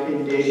underlying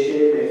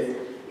condition, if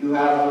you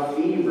have a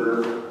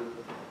fever,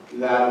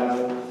 you have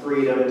the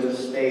freedom to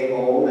stay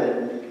home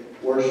and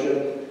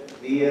worship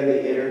via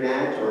the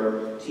internet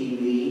or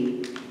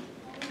TV.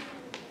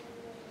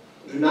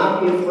 Do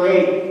not be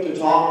afraid to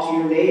talk to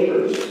your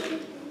neighbors.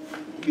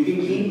 You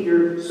can keep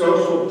your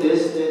social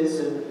distance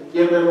and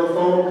give them a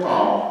phone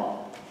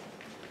call.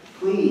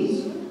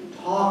 Please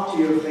talk to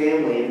your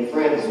family and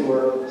friends who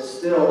are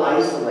still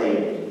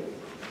isolated.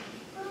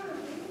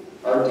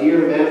 Our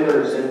dear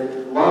members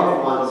and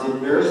loved ones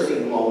in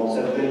nursing homes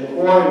have been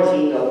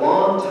quarantined a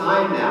long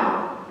time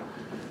now.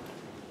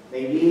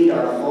 They need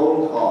our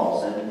phone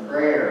calls and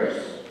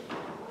prayers.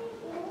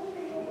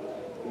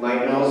 You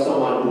might know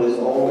someone who is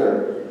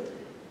older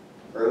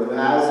or who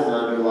has an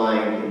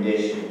underlying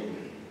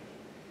condition.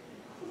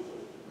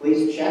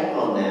 Please check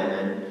on them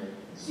and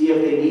see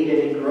if they need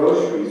any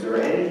groceries or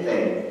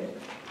anything.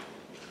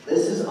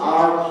 This is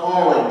our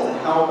calling to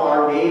help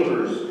our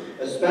neighbors,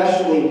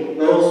 especially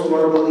those who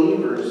are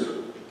believers,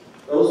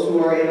 those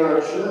who are in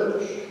our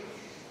church.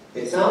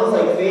 It sounds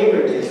like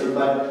favoritism,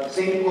 but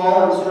St.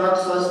 Paul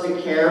instructs us to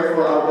care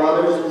for our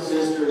brothers and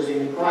sisters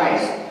in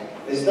Christ.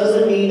 This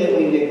doesn't mean that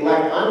we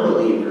neglect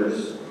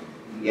unbelievers.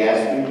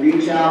 Yes, we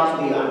reach out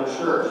to the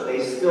unchurched.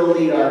 They still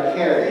need our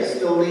care. They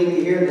still need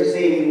to hear the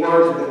saving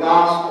words of the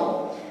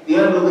gospel. The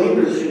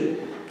unbelievers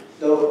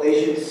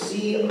should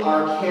see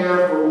our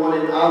care for one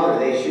another.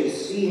 They should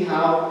see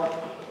how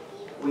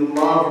we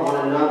love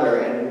one another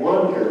and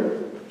wonder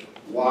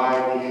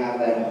why we have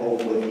that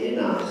hope within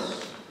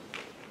us.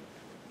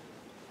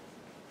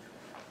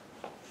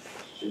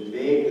 Should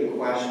beg the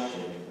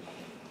question,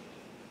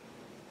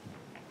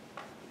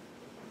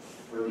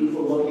 when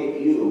people look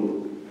at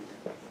you,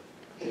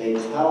 can they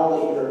tell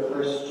that you're a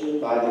Christian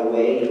by the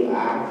way you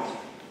act?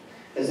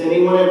 Has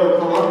anyone ever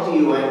come up to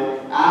you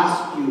and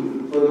asked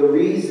you for the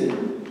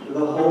reason, for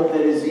the hope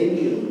that is in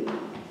you?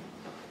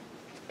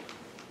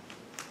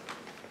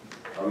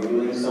 Are we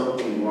doing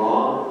something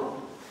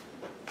wrong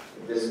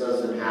if this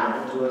doesn't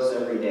happen to us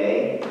every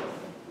day?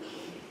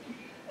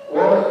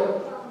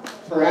 Or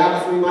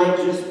perhaps we might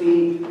just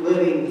be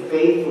living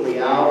faithfully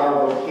out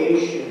our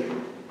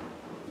vocation,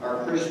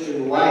 our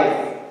Christian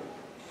life.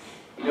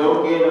 You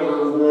don't get a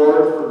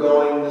reward for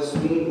going the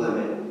speed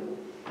limit.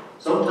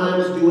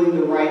 Sometimes doing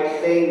the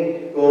right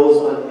thing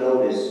goes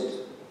unnoticed.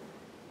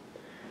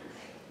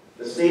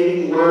 The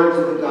saving words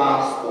of the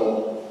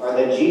gospel are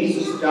that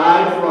Jesus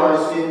died for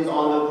our sins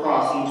on the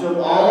cross. He took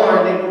all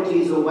our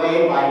iniquities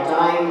away by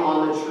dying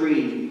on the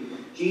tree.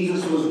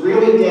 Jesus was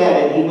really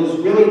dead and he was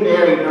really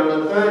buried. And on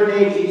the third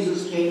day,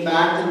 Jesus came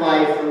back to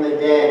life from the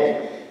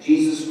dead.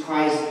 Jesus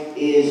Christ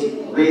is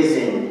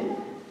risen.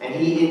 And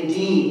he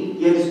indeed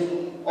gives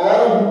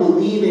all who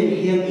believe in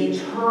him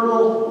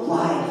eternal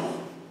life.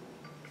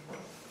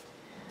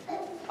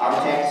 Our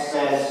text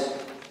says,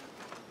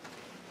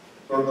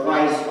 "For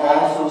Christ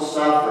also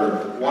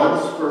suffered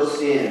once for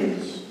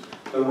sins,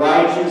 the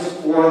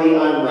righteous for the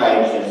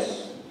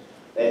unrighteous,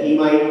 that he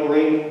might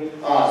bring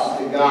us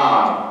to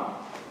God,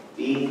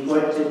 being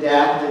put to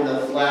death in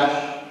the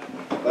flesh,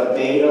 but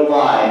made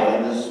alive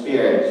in the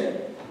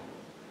Spirit."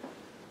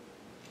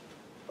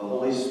 The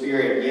Holy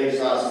Spirit gives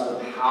us the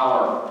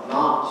power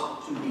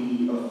not to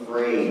be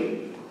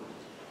afraid.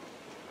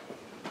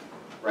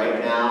 Right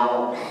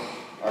now,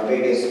 our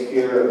biggest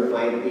fear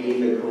might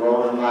be the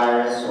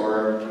coronavirus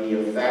or the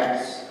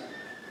effects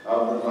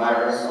of the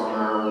virus on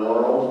our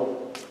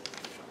world.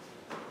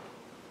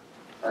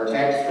 Our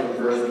text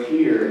from 1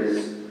 Peter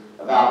is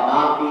about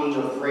not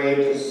being afraid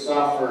to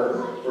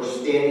suffer for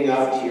standing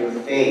up to your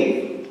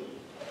faith.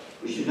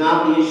 We should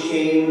not be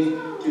ashamed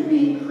to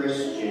be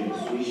Christians.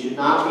 We should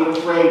not be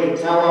afraid to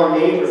tell our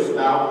neighbors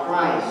about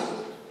Christ.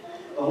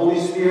 The Holy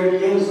Spirit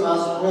gives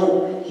us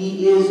hope.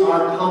 He is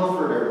our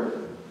comforter.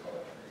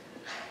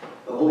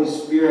 The Holy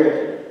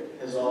Spirit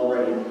has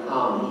already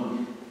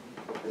come.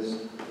 He has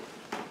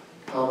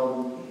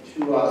come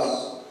to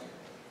us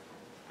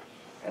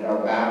at our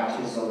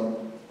baptism.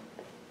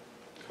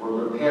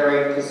 We're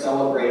preparing to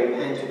celebrate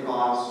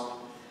Pentecost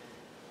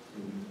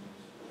in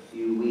a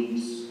few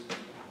weeks.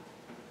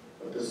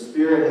 But the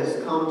Spirit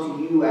has come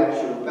to you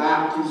at your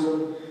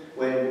baptism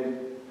when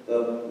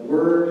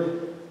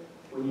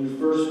you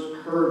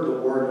first heard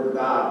the Word of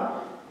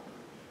God.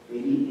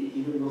 Maybe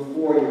even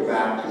before your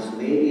baptism,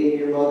 maybe in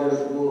your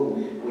mother's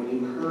womb, when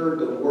you heard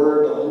the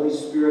Word, the Holy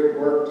Spirit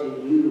worked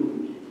in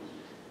you.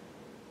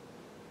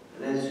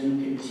 And as you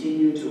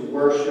continue to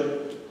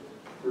worship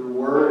through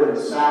Word and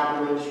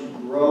sacrament,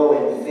 you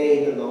grow in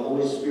faith and the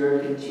Holy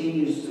Spirit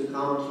continues to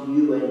come to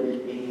you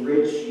and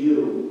enrich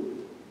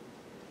you.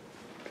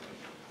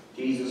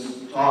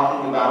 Jesus,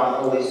 talking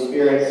about the Holy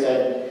Spirit,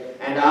 said,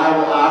 "And I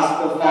will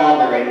ask the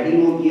Father, and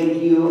he will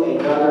give you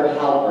another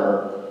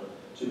helper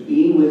to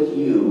be with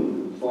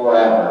you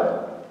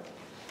forever."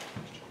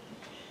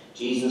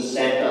 Jesus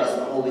sent us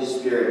the Holy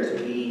Spirit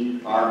to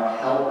be our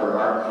helper,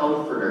 our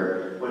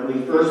comforter. When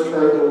we first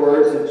heard the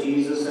words of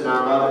Jesus in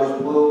our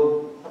mother's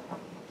womb,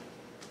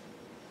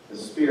 the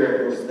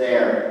Spirit was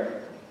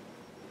there.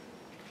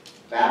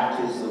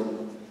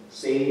 Baptism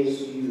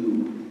saves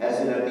you as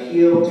an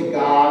appeal to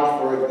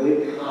God for a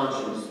good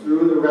conscience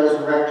through the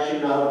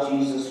resurrection of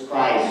Jesus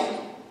Christ.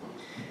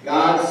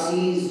 God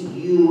sees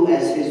you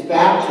as his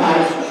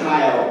baptized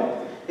child.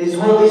 His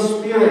Holy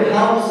Spirit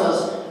helps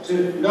us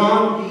to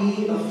not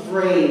be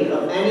afraid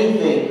of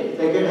anything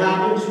that could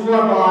happen to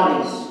our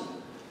bodies,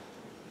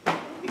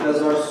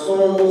 because our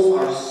souls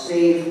are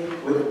safe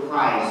with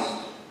Christ,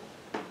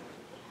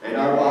 and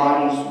our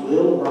bodies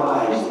will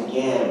rise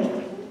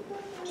again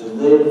to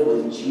live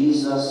with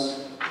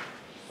Jesus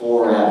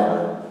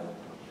forever.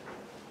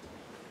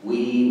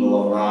 We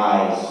will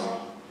arise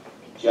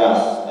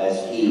just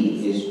as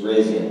he is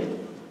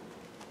risen.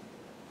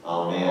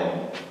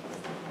 Amen.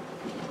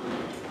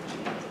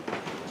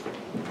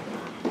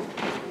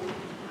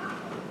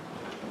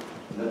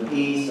 The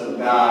peace of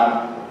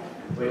God,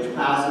 which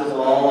passes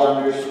all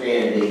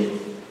understanding,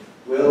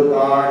 will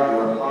guard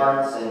your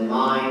hearts and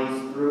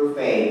minds through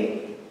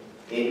faith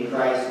in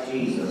Christ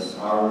Jesus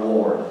our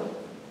Lord.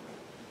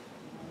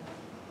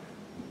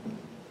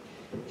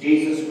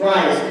 Jesus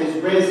Christ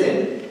is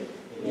risen.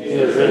 He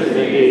is risen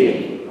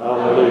indeed.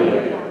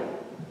 Hallelujah.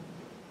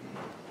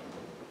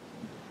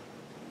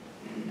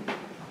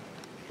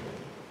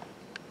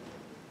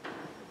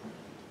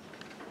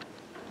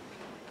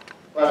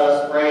 Let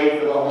us pray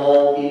for the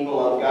whole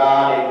people of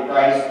God in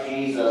Christ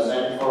Jesus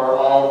and for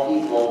all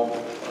people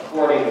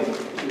according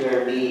to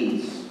their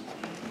needs.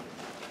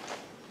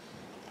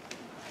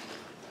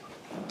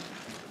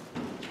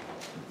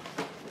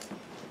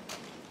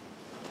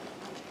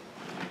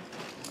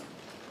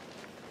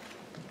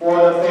 For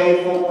the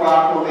faithful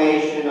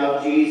proclamation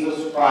of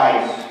Jesus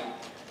Christ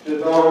to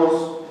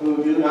those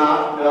who do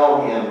not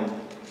know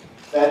him,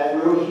 that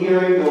through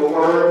hearing the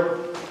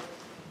word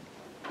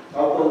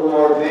of the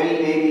Lord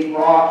many may be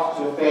brought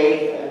to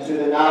faith and to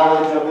the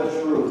knowledge of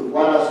the truth.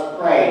 Let us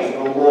pray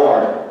to the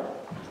Lord.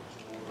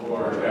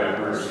 Lord, have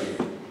mercy.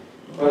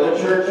 For the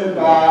Church of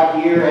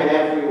God here and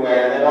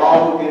everywhere, that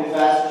all who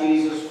confess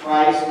Jesus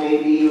Christ may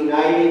be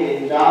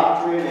united in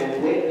doctrine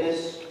and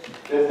witness,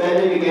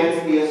 defended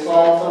against the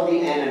assaults of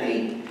the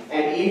enemy,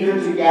 and eager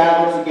to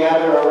gather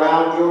together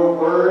around your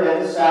word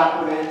and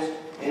sacrament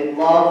in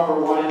love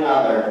for one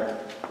another.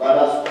 Let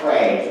us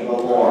pray to the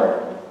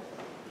Lord.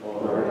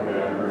 Lord,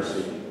 have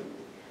mercy.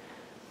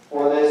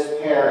 For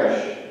this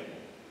parish,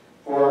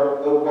 for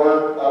the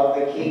work of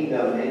the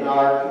kingdom in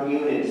our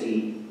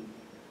community,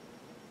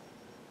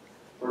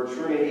 for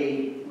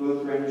Trinity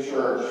Lutheran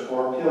Church,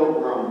 for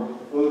Pilgrim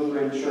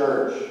Lutheran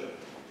Church,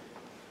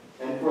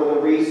 and for the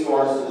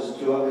resources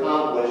to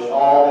accomplish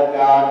all that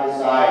God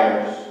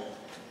desires,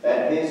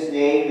 that his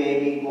name may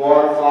be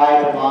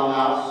glorified among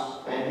us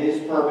and his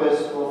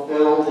purpose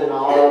fulfilled in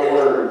our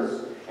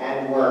words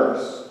and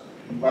works.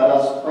 Let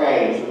us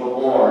pray to the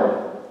Lord.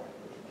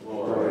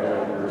 Lord,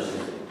 have mercy.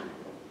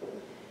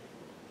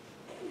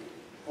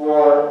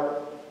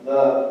 For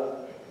the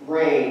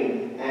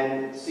rain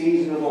and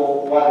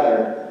seasonable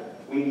weather,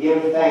 we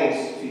give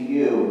thanks to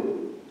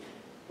you.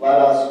 Let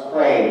us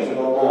pray to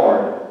the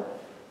Lord.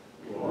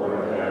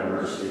 Lord, have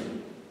mercy.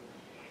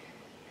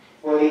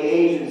 For the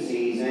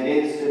agencies and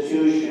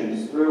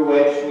institutions through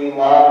which we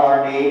love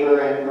our neighbor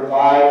and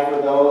provide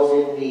for those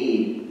in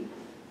need,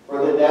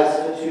 for the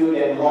destitute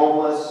and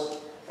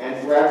homeless, and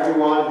for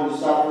everyone who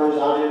suffers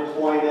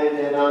unemployment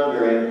and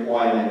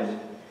underemployment,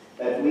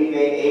 that we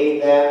may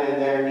aid them in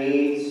their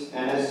needs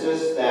and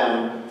assist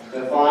them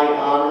to find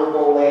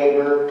honorable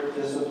labor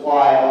to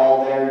supply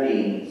all their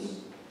needs.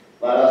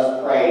 Let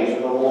us pray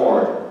to the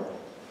Lord.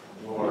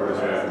 Lord,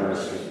 have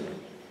mercy.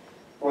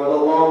 For the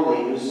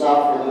lonely who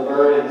suffer the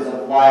burdens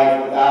of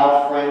life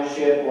without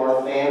friendship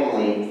or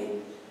family,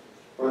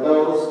 for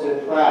those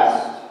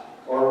depressed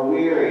or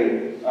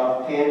weary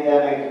of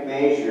pandemic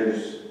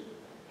measures,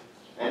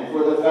 and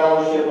for the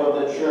fellowship of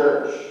the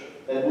church,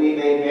 that we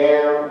may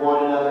bear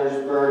one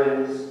another's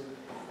burdens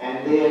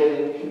and live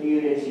in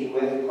community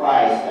with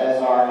Christ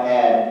as our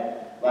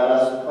head. Let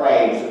us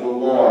pray to the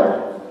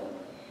Lord.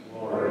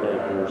 Lord,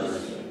 have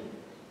mercy.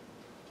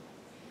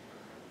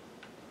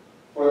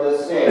 For the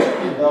sick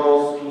and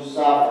those who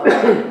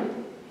suffer,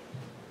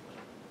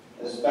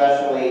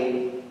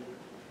 especially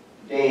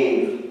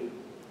David,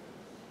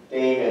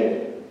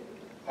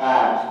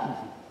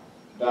 Pat,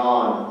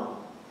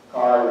 Dawn,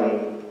 Carly,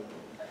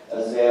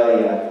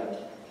 Azalea,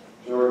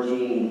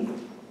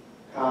 Georgine,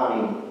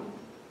 Connie,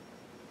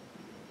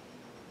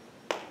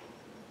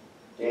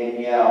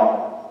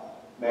 Danielle,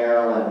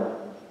 Marilyn,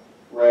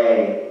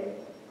 Ray,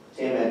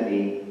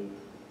 Timothy,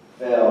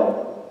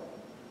 Phil,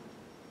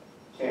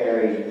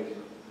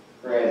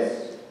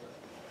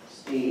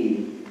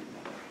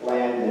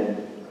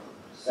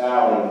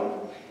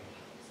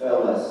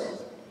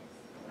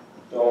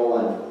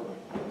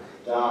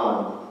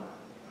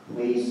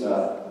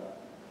 Lisa,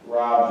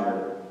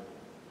 Roger,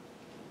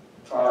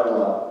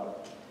 Carla,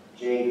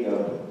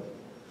 Jacob,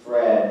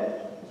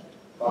 Fred,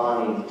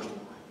 Bonnie,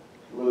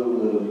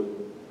 Lulu,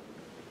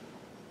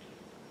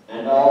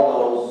 and all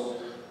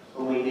those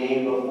whom we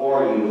name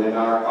before you in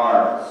our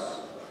hearts.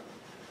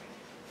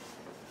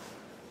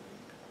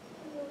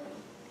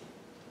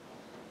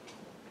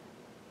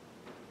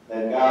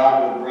 That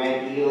God would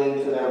grant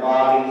healing to their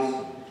bodies,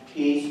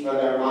 peace for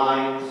their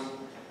minds,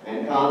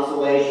 and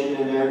consolation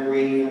in their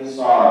grief and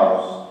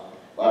sorrows.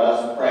 Let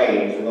us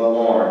pray to the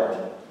Lord.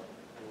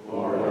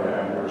 Lord,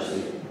 have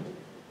mercy.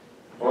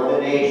 For the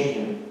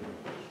nation,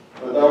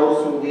 for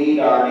those who lead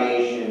our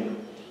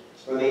nation,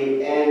 for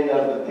the end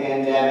of the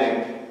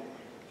pandemic,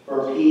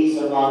 for peace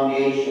among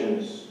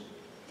nations,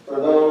 for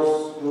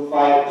those who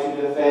fight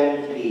to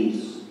defend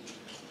peace,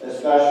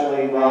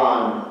 especially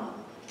Ron,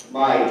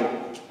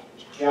 Mike,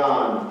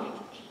 John,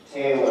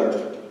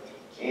 Taylor,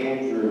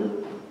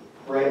 Andrew,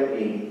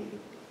 Brittany,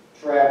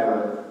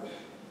 Trevor,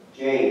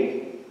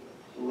 Jake,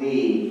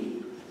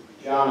 Lee,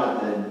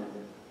 Jonathan,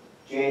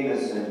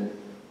 Jameson,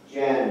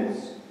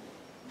 Jens,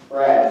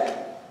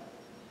 Brett,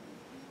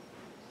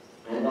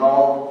 and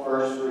all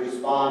first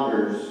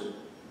responders,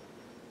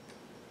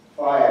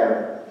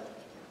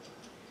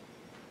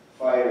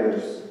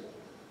 firefighters,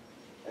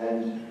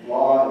 and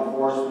law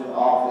enforcement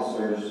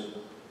officers,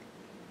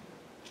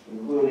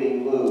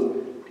 including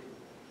Luke,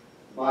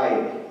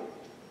 Mike,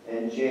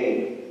 and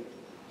Jake.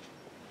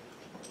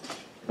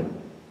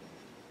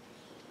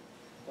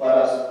 Let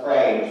us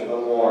pray to the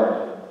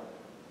Lord.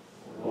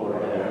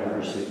 Lord, have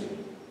mercy.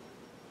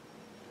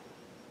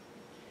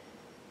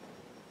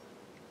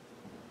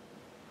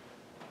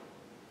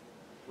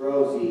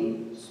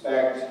 Rosie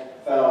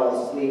Specht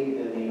fell asleep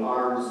in the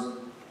arms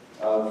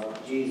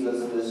of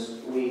Jesus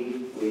this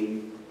week.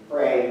 We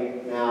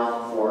pray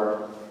now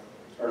for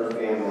her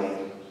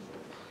family.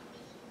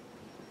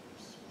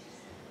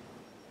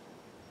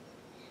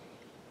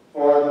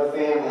 For the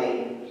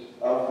family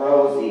of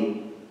Rosie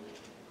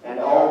and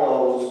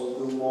all those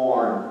who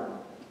mourn,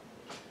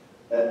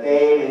 that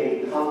they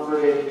may be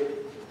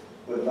comforted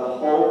with the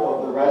hope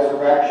of the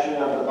resurrection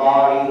of the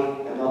body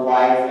and the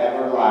life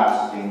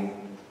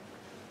everlasting.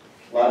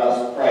 Let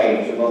us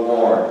pray to the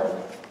Lord.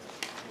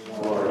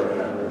 Lord,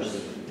 have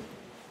mercy.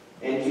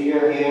 Into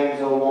your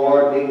hands, O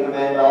Lord, we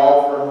commend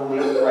all for whom we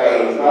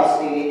pray,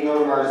 trusting in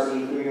your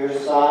mercy through your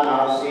Son,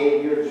 our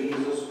Savior,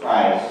 Jesus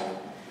Christ,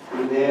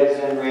 who lives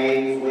and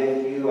reigns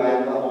with you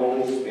and the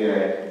Holy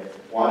Spirit,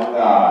 one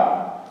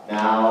God,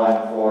 now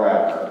and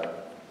forever.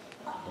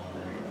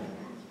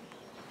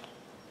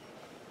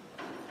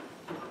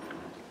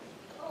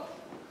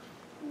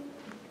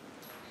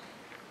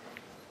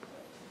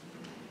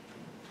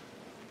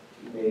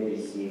 You may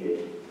be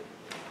seated.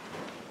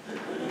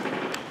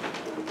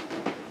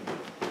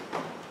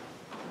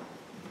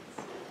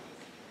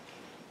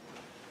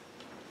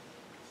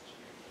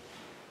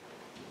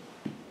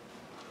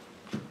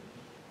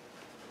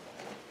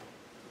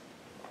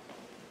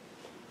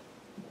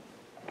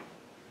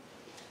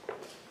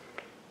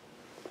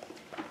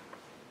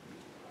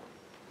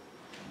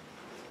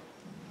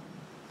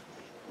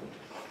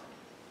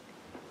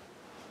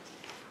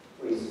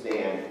 Please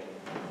stand.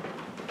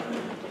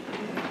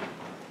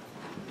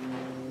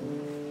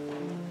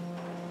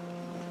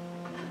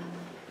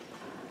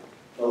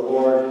 The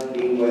Lord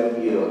be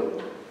with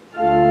you.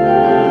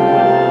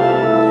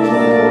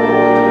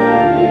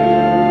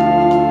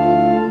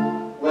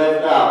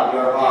 Lift up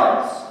your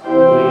hearts.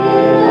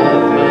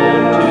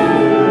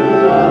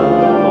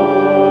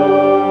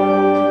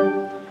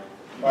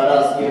 Let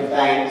us give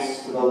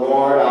thanks to the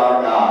Lord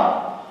our God.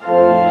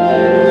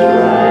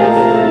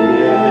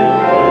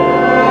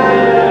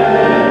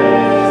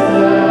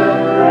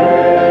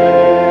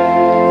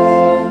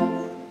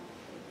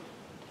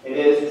 It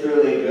is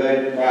truly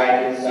good,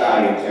 right, and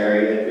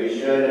salutary that we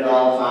should at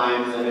all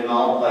times and in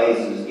all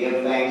places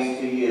give thanks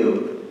to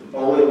you,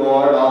 Holy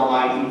Lord,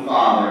 Almighty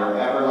Father,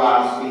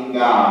 everlasting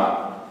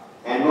God.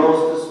 And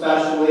most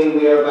especially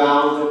we are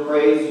bound to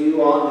praise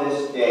you on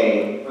this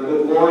day for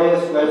the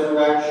glorious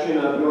resurrection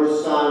of your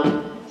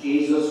Son,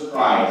 Jesus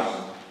Christ,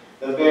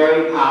 the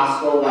very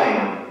Paschal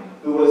Lamb,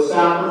 who was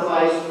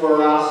sacrificed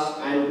for us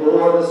and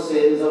bore the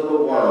sins of the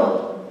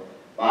world.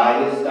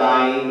 By his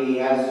dying he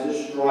has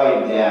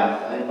destroyed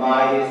death, and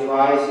by his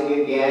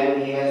rising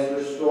again he has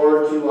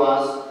restored to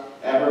us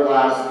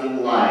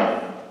everlasting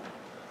life.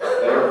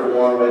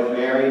 Therefore, with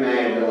Mary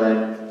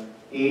Magdalene,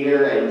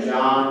 Peter and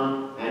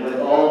John, and with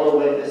all the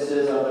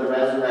witnesses of the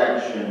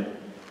resurrection,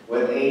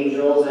 with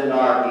angels and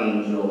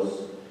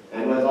archangels,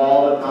 and with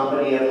all the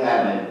company of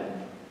heaven,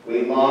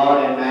 we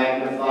laud and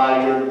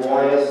magnify your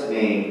glorious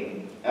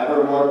name,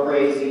 evermore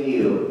praising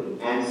you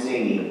and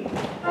singing.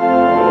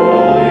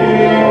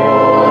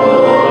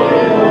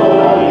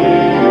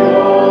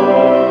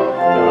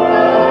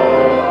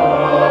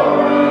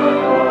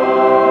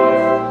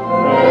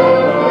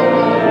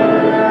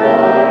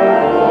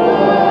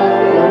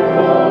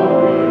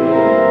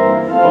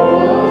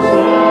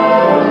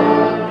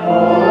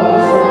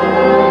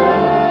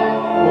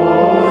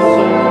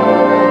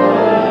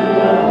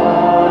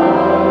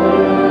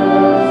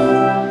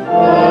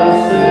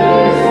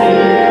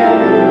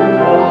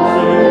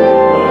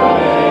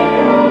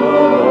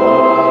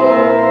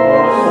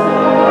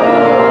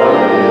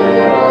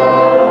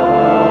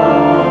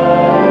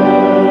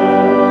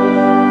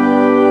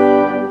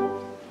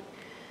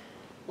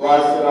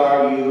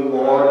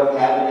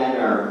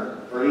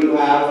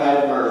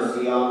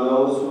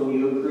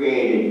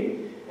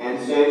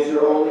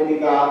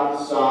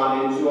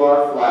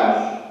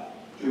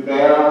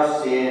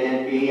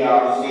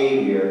 our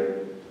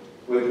Savior,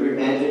 with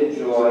repentant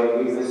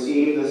joy we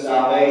receive the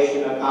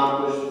salvation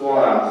accomplished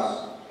for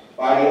us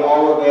by the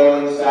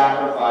all-availing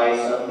sacrifice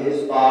of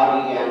his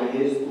body and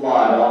his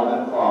blood on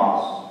the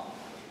cross.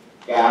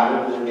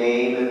 Gathered in the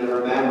name and the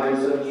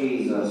remembrance of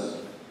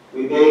Jesus,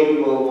 we beg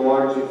you, O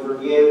Lord, to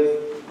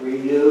forgive,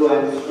 renew,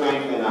 and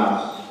strengthen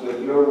us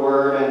with your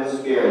word and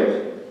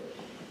spirit.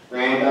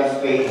 Grant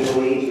us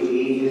faithfully to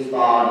eat his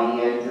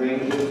body and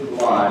drink his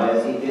blood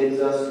as he bids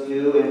us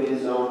do in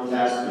his own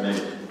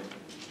testament.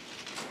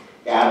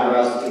 Gather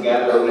us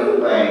together,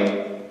 we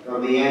pray,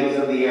 from the ends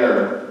of the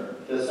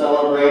earth to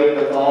celebrate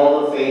with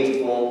all the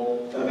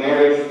faithful the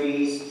marriage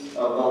feast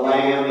of the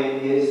Lamb in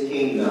his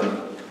kingdom,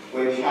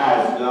 which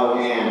has no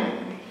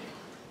end.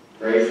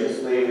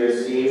 Graciously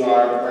receive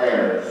our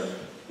prayers,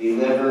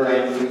 deliver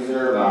and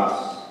preserve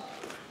us.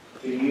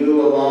 To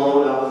you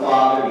alone, O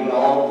Father, be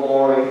all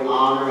glory,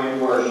 honor,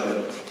 and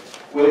worship,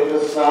 with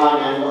the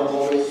Son and the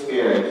Holy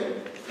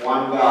Spirit,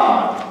 one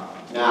God,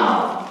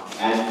 now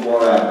and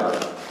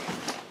forever.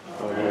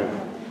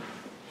 Amen.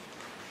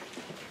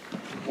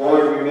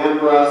 Lord,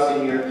 remember us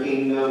in your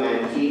kingdom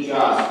and teach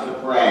us to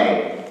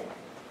pray.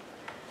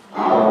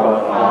 Our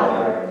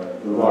Father,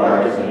 who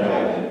art in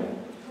heaven,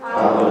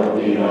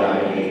 hallowed be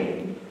thy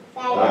name.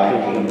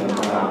 Thy kingdom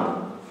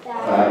come,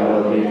 thy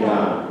will be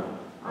done,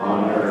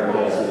 on earth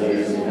as it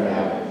is in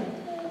heaven.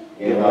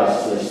 Give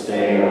us this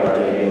day our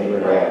daily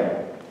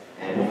bread,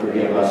 and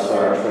forgive us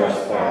our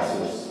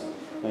trespasses,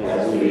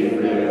 as we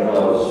forgive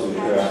those who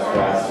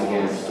trespass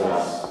against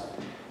us.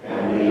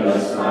 And lead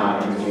us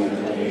not into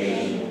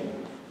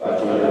temptation, but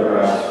deliver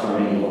us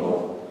from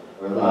evil.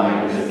 For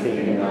thine is the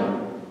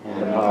kingdom,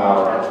 and the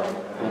power,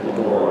 and the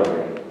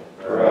glory,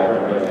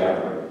 forever and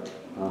ever.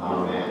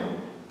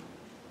 Amen.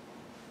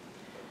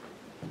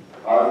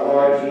 Our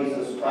Lord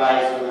Jesus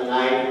Christ, on the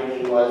night when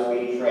he was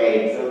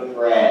betrayed, took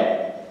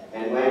bread,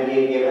 and when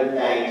he had given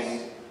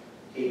thanks,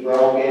 he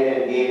broke it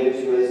and gave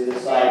it to his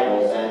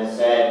disciples, and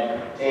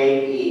said,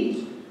 "Take,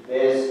 eat,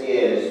 this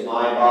is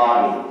my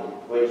body,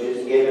 which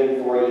is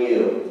given for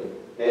you.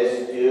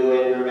 This do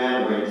in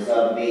remembrance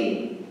of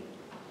me."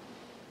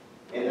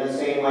 In the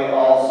same way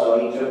also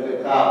he took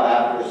the cup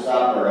after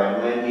supper,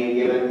 and when he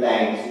had given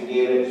thanks, he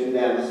gave it to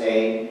them,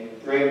 saying,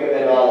 "Drink of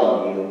it, all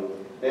of you.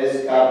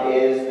 This cup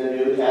is the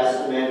New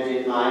Testament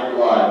in my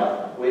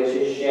blood, which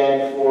is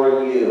shed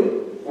for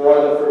you, for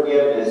the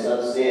forgiveness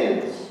of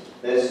sins.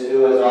 This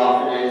do as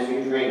often as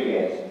you drink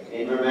it,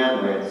 in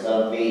remembrance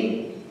of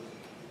me."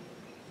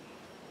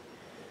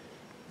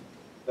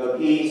 The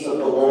peace of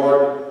the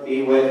Lord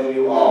be with you